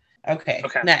much. Okay.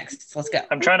 Okay. Next, let's go.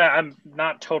 I'm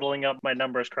not totaling up my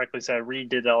numbers correctly, so I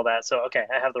redid all that. So, okay,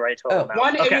 I have the right total Oh, now.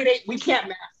 188, we can't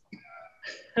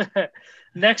math. Okay.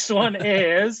 Next one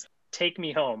is Take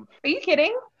Me Home. Are you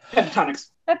kidding? Pentatonics.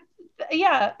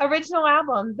 Yeah, original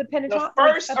album, the The Pentatonic.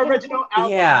 first original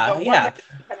album. Yeah, the one yeah.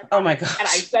 that- Oh my And I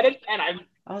gosh. said it, and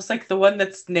I was like the one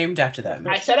that's named after them.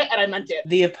 I said it, and I meant it.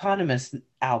 The eponymous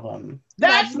album.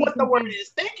 That's what the word is.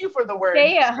 Thank you for the word.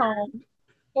 Stay at home,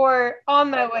 or on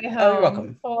my way home. Oh, you're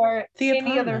welcome. Or The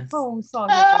any other eponymous. home song.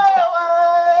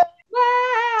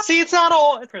 Oh, See, it's not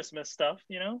all Christmas stuff,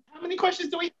 you know? how many questions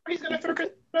do we have? He's gonna for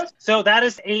Christmas? So that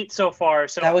is 8 so far.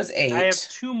 So That was 8. I have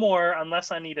 2 more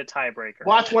unless I need a tiebreaker.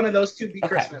 Watch one of those two be Okay.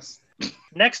 Christmas.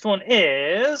 Next one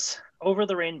is Over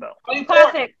the Rainbow.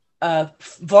 Classic.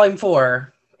 Volume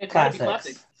 4. It's gotta be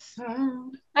Classics. classic.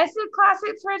 I said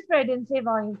classics first, but I didn't say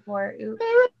volume 4. Oops.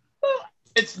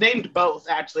 It's named both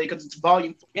actually because it's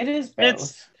volume. It is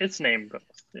both. It's named both.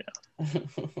 Yeah.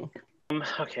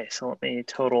 Okay, so let me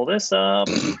total this up.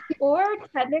 Or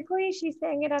technically, she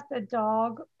sang it at the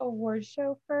dog award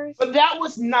show first. But that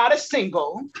was not a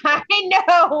single. I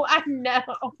know. I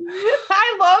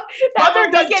love that Mother when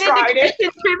we done get tried into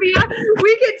Christian trivia,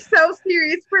 we get so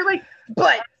serious. We're like,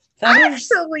 but That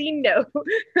is, actually, no.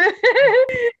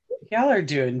 y'all are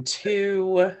doing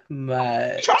too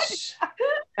much.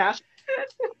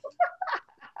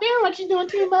 Yeah, what you doing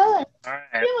too much? All Yeah,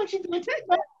 right. what you doing too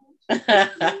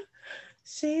much?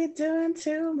 She doing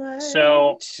too much.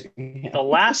 So, Yeah. The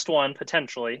last one,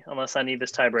 potentially, unless I need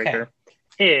this tiebreaker,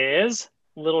 is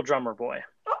Little Drummer Boy.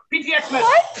 PTX Miss.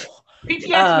 What?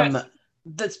 PTX Miss.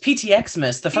 That's PTX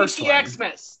Miss, the first PTX one.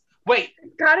 Miss. Wait,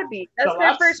 Gotta be. That's The their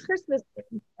last- first Christmas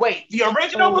thing. wait. The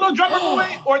original Little Drummer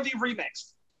Boy or the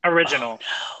remix? Original.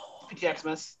 PTX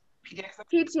Miss. PTX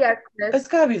Miss. PTX. It's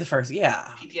gotta be the first,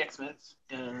 yeah. PTX Miss.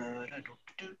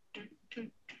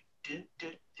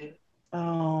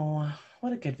 Oh,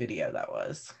 what a good video that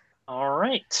was. All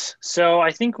right. So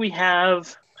I think we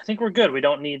have I think we're good. We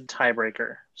don't need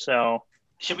tiebreaker. So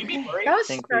Should we be worried? That I was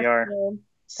think we are stressful. That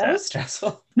set. was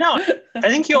stressful. No, I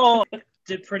think you all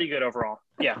did pretty good overall.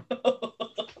 Yeah.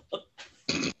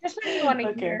 Just what you want to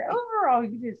Okay. hear. Overall,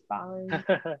 you did fine.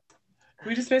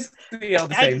 We just basically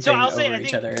yelled the same So thing I'll over say,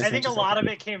 each other. I think a lot of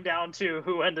it came down to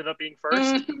who ended up being first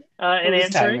in It was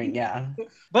answering. timing, yeah.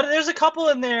 But there's a couple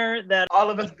in there that,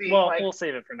 All of us being well, like, we'll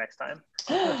save it for next time.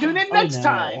 tune in Oh, next no.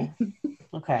 time.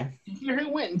 Okay. to hear who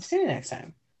wins. See you next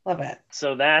time. Love it.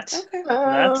 So that's Okay.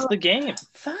 that's the game.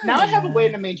 Fine. Now I have a way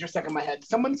in a major stuck in my head.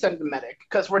 Someone send the medic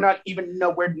because we're not even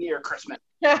nowhere near Christmas.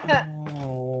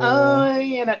 Oh.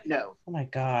 No. Oh my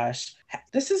gosh.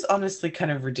 This is honestly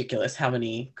kind of ridiculous how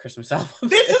many Christmas albums.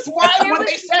 This is why when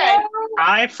they said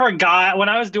I forgot when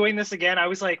I was doing this again. I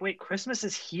was like, "Wait, Christmas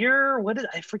is here." What did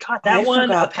I forgot that I one?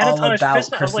 forgot A all Pentatonic about Christmas. I was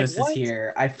Christmas like, is "What?"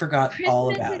 here. I forgot all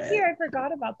Christmas about is it. here. I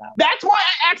forgot about that. that's why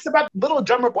I asked about Little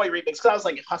Drummer Boy remix because I was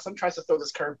like, if Hassan tries to throw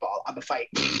this curveball on the fight.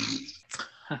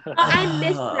 I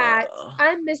miss that.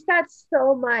 I miss that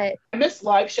so much. I miss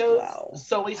live shows Wow.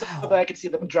 solely so Wow. that I could see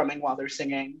them drumming while they're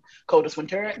singing Coldest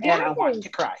Winter, and I wanted to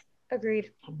cry.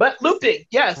 Agreed. But looping,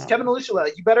 yes, Wow. Kevin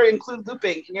Alushula, you better include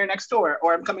looping in your next tour,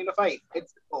 or I'm coming to fight.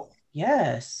 It's cool.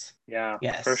 Yes. Yeah,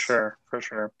 Yes. for sure.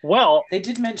 Well, They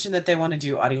did mention that they want to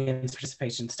do audience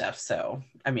participation stuff. So,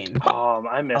 I mean,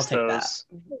 I miss take that. those.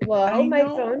 Well, I my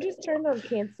know. phone just turned on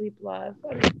Can't Sleep Love.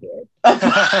 I'm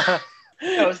scared.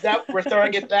 So is that we're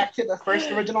throwing it back to the first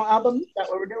original album? Is that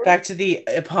what we're doing? back to the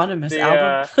eponymous The,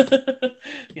 album.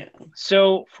 Yeah.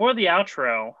 So for the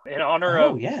outro, in honor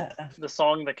Oh, of yeah. the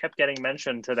song that kept getting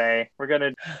mentioned today, we're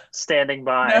gonna Standing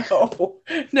By.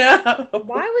 No.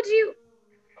 Why would you?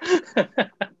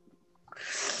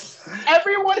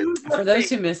 Everyone who's For those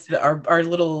who missed our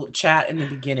little chat in the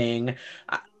beginning,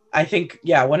 I think,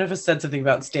 yeah, one of us said something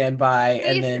about standby,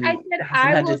 and then I said Hassan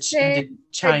I had will to send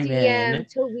chime a DM in.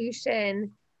 to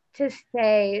Lucian to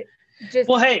say just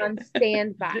Well, hey. on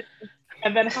standby.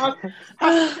 and then how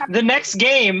The next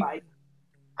game,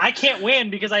 I can't win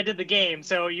because I did the game.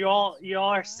 So you all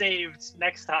are saved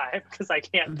next time because I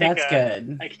can't pick That's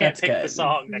good. I can't That's pick good. the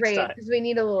song next Great, time. because we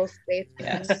need a little space.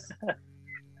 Yes.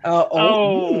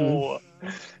 Oh. all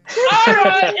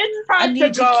right, it's I time need to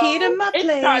your go. key to my It's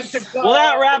time place. to go. Well,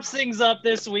 that wraps things up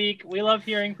this week. We love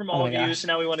hearing from all Oh of my you. gosh. So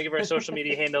now we want to give our social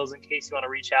media handles in case you want to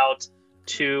reach out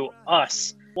to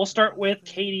us. We'll start with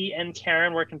Katie and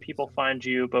Karen. Where can people find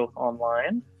you both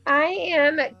online? I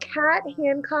am Kat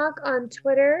Hancock on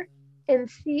Twitter and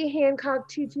C Hancock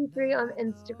 223 on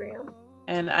Instagram.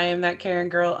 And I am that Karen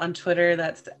girl on Twitter.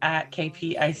 That's at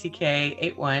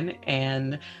KPICK81.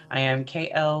 And I am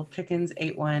KL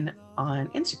Pickens81 on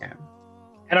Instagram.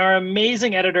 And our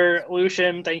amazing editor,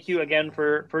 Lucian, thank you again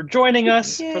for joining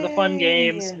us for the fun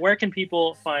games. Yay. Where can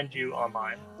people find you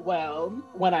online? Well,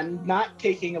 when I'm not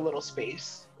taking a little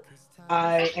space,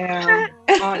 I am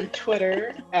on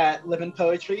Twitter at Livin'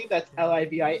 Poetry. That's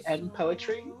LIVIN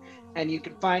Poetry. And you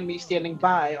can find me standing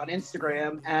by on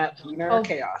Instagram at Lunar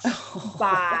Chaos.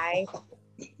 Bye.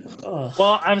 Ugh.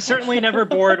 Well, I'm certainly never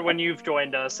bored when you've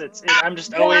joined us. I'm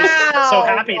just always so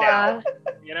happy now,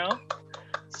 you know?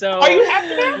 So, Are you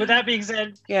happy now? with that being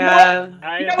said, Yeah,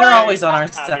 I, they're always on our I'm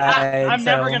happy. side. I'm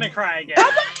never so- going to cry again.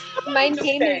 My Just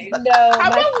name stay. is No. How My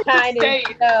about we just sign stay? is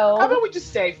How No. about we just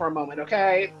stay for a moment,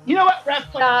 okay? You know what?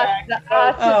 Ref, play it Not back.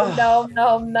 the Oh.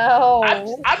 No.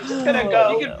 I'm just gonna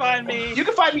go. You can find me. You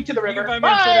can find me to the You river. can find me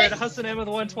on Bye. Twitter at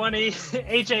HussanAhmed120,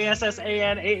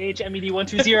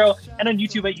 HASSANAHMED120, and on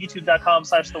YouTube at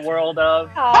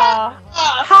youtube.com/theworldof. Aw.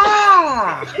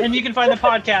 Ha! And you can find the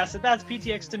podcast at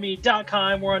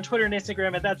that'sptxtome.com. We're on Twitter and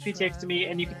Instagram at that'sptxtome,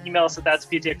 and you can email us at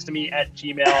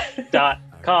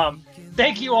that'sptxtome@gmail.com.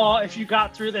 Thank you all. If you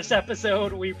got through this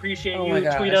episode, we appreciate Oh you. my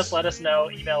Tweet gosh. us, let us know,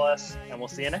 email us, and we'll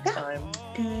see you next time.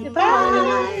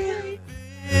 Goodbye.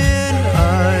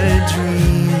 I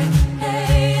dream,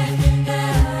 and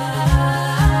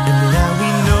now we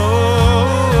know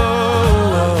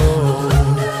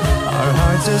our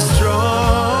hearts are strong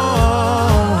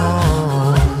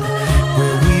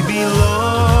where we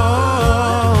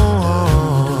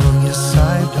belong. Yes,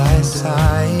 side by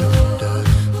side.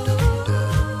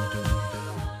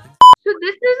 So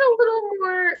this is a little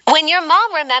more When your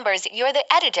mom remembers you're the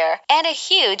editor and a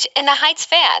huge In the Heights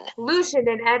fan. Lucian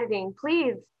in editing,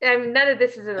 please. I mean, none of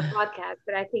this is in the podcast,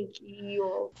 but I think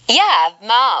you'll. Yeah,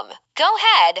 Mom. Go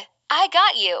ahead. I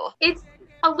got you. It's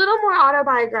a little more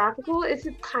autobiographical. It's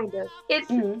kind of. It's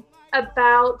Mhm.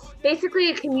 about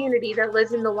basically a community that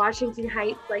lives in the Washington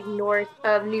Heights, like north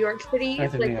of New York City,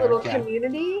 North of like New York, little yeah.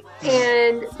 community.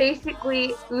 And basically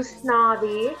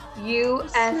Usnavi,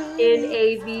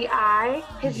 Usnavi,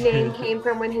 his name came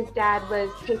from when his dad was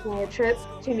taking a trip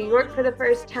to New York for the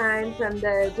first time from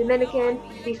the Dominican.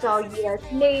 He saw U.S.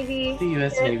 Navy. The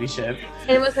U.S. Navy ship.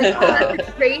 And it was like, oh, that's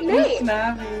a great name.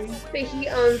 Usnavi. But he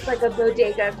owns like a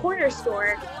bodega corner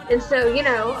store. And so, you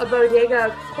know, a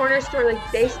bodega corner store,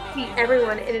 like they see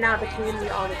everyone in and out of the community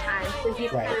all the time. So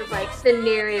he's Right. kind of like the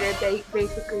narrator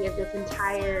basically of this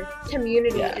entire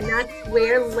community. Yeah. And that's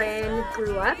where Lin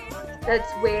grew up. That's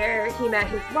where he met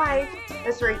his wife.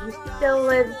 That's where he still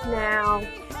lives now.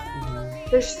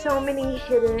 There's so many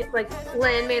hidden, like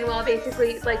Lin-Manuel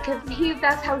basically, like, cause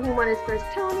that's how he won his first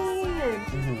Tony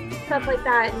and stuff like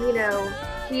that. And, you know,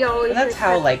 he always. And that's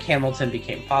how like Hamilton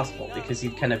became possible, because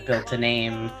you kind of built a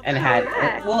name and had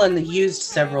Correct. and used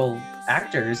several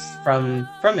actors from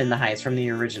In the Heights, from the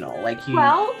original. Like you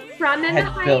from In the had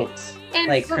Heights, built and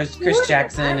like Chris before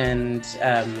Jackson that,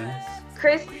 and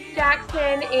Chris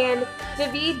Jackson and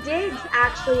Daveed Diggs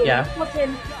actually. Yeah.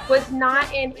 Hamilton was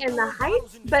not in the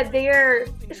Heights, but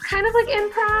it's kind of like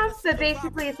improv, but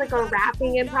basically it's like a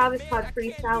rapping improv. It's called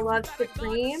Freestyle Love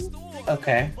Supreme.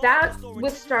 okay, That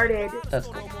was started that's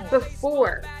cool.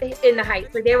 before In the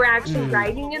Heights. Like they were actually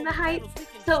writing In the Heights.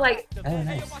 So like, Oh,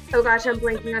 nice. oh gosh, I'm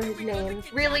blanking on his name.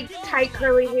 Really tight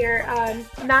curly hair.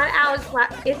 Not Alex.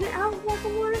 Is it Alex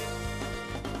Latimore?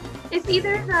 It's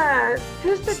either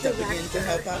who's the Stepping in to director?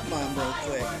 help out Mom real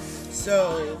quick.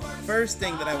 So, first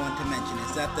thing that I want to mention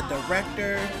is that the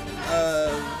director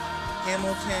of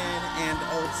Hamilton and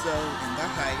also In the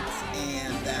Heights,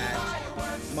 and that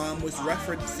Mom was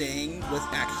referencing, was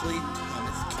actually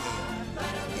Thomas Kail,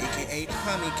 aka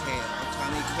Tommy Kail.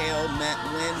 Tommy Kail met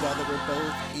Lin while they were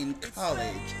both in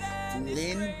college.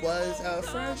 Lin was a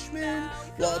freshman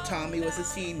while Tommy was a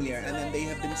senior, and then they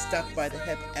have been stuck by the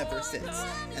hip ever since.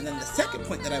 And then the second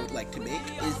point that I would like to make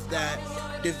is that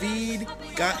Daveed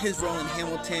got his role in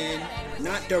Hamilton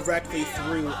not directly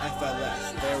through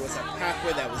FLS. There was a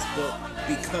pathway that was built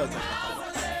because of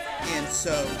FLS. And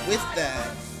so with that,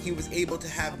 he was able to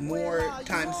have more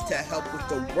times to help with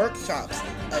the workshops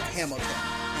of Hamilton.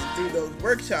 And through those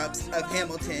workshops of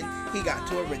Hamilton, he got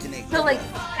to originate. So like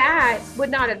that would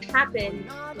not have happened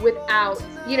without,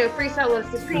 you know, Freestyle Love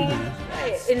Supreme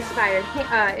inspired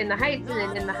In the Heights, and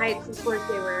then In the Heights, of course,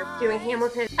 they were doing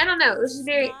Hamilton. I don't know. It was just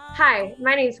very, hi,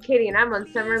 my name's Katie, and I'm on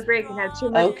summer break and have too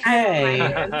much time on my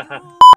Okay. hands.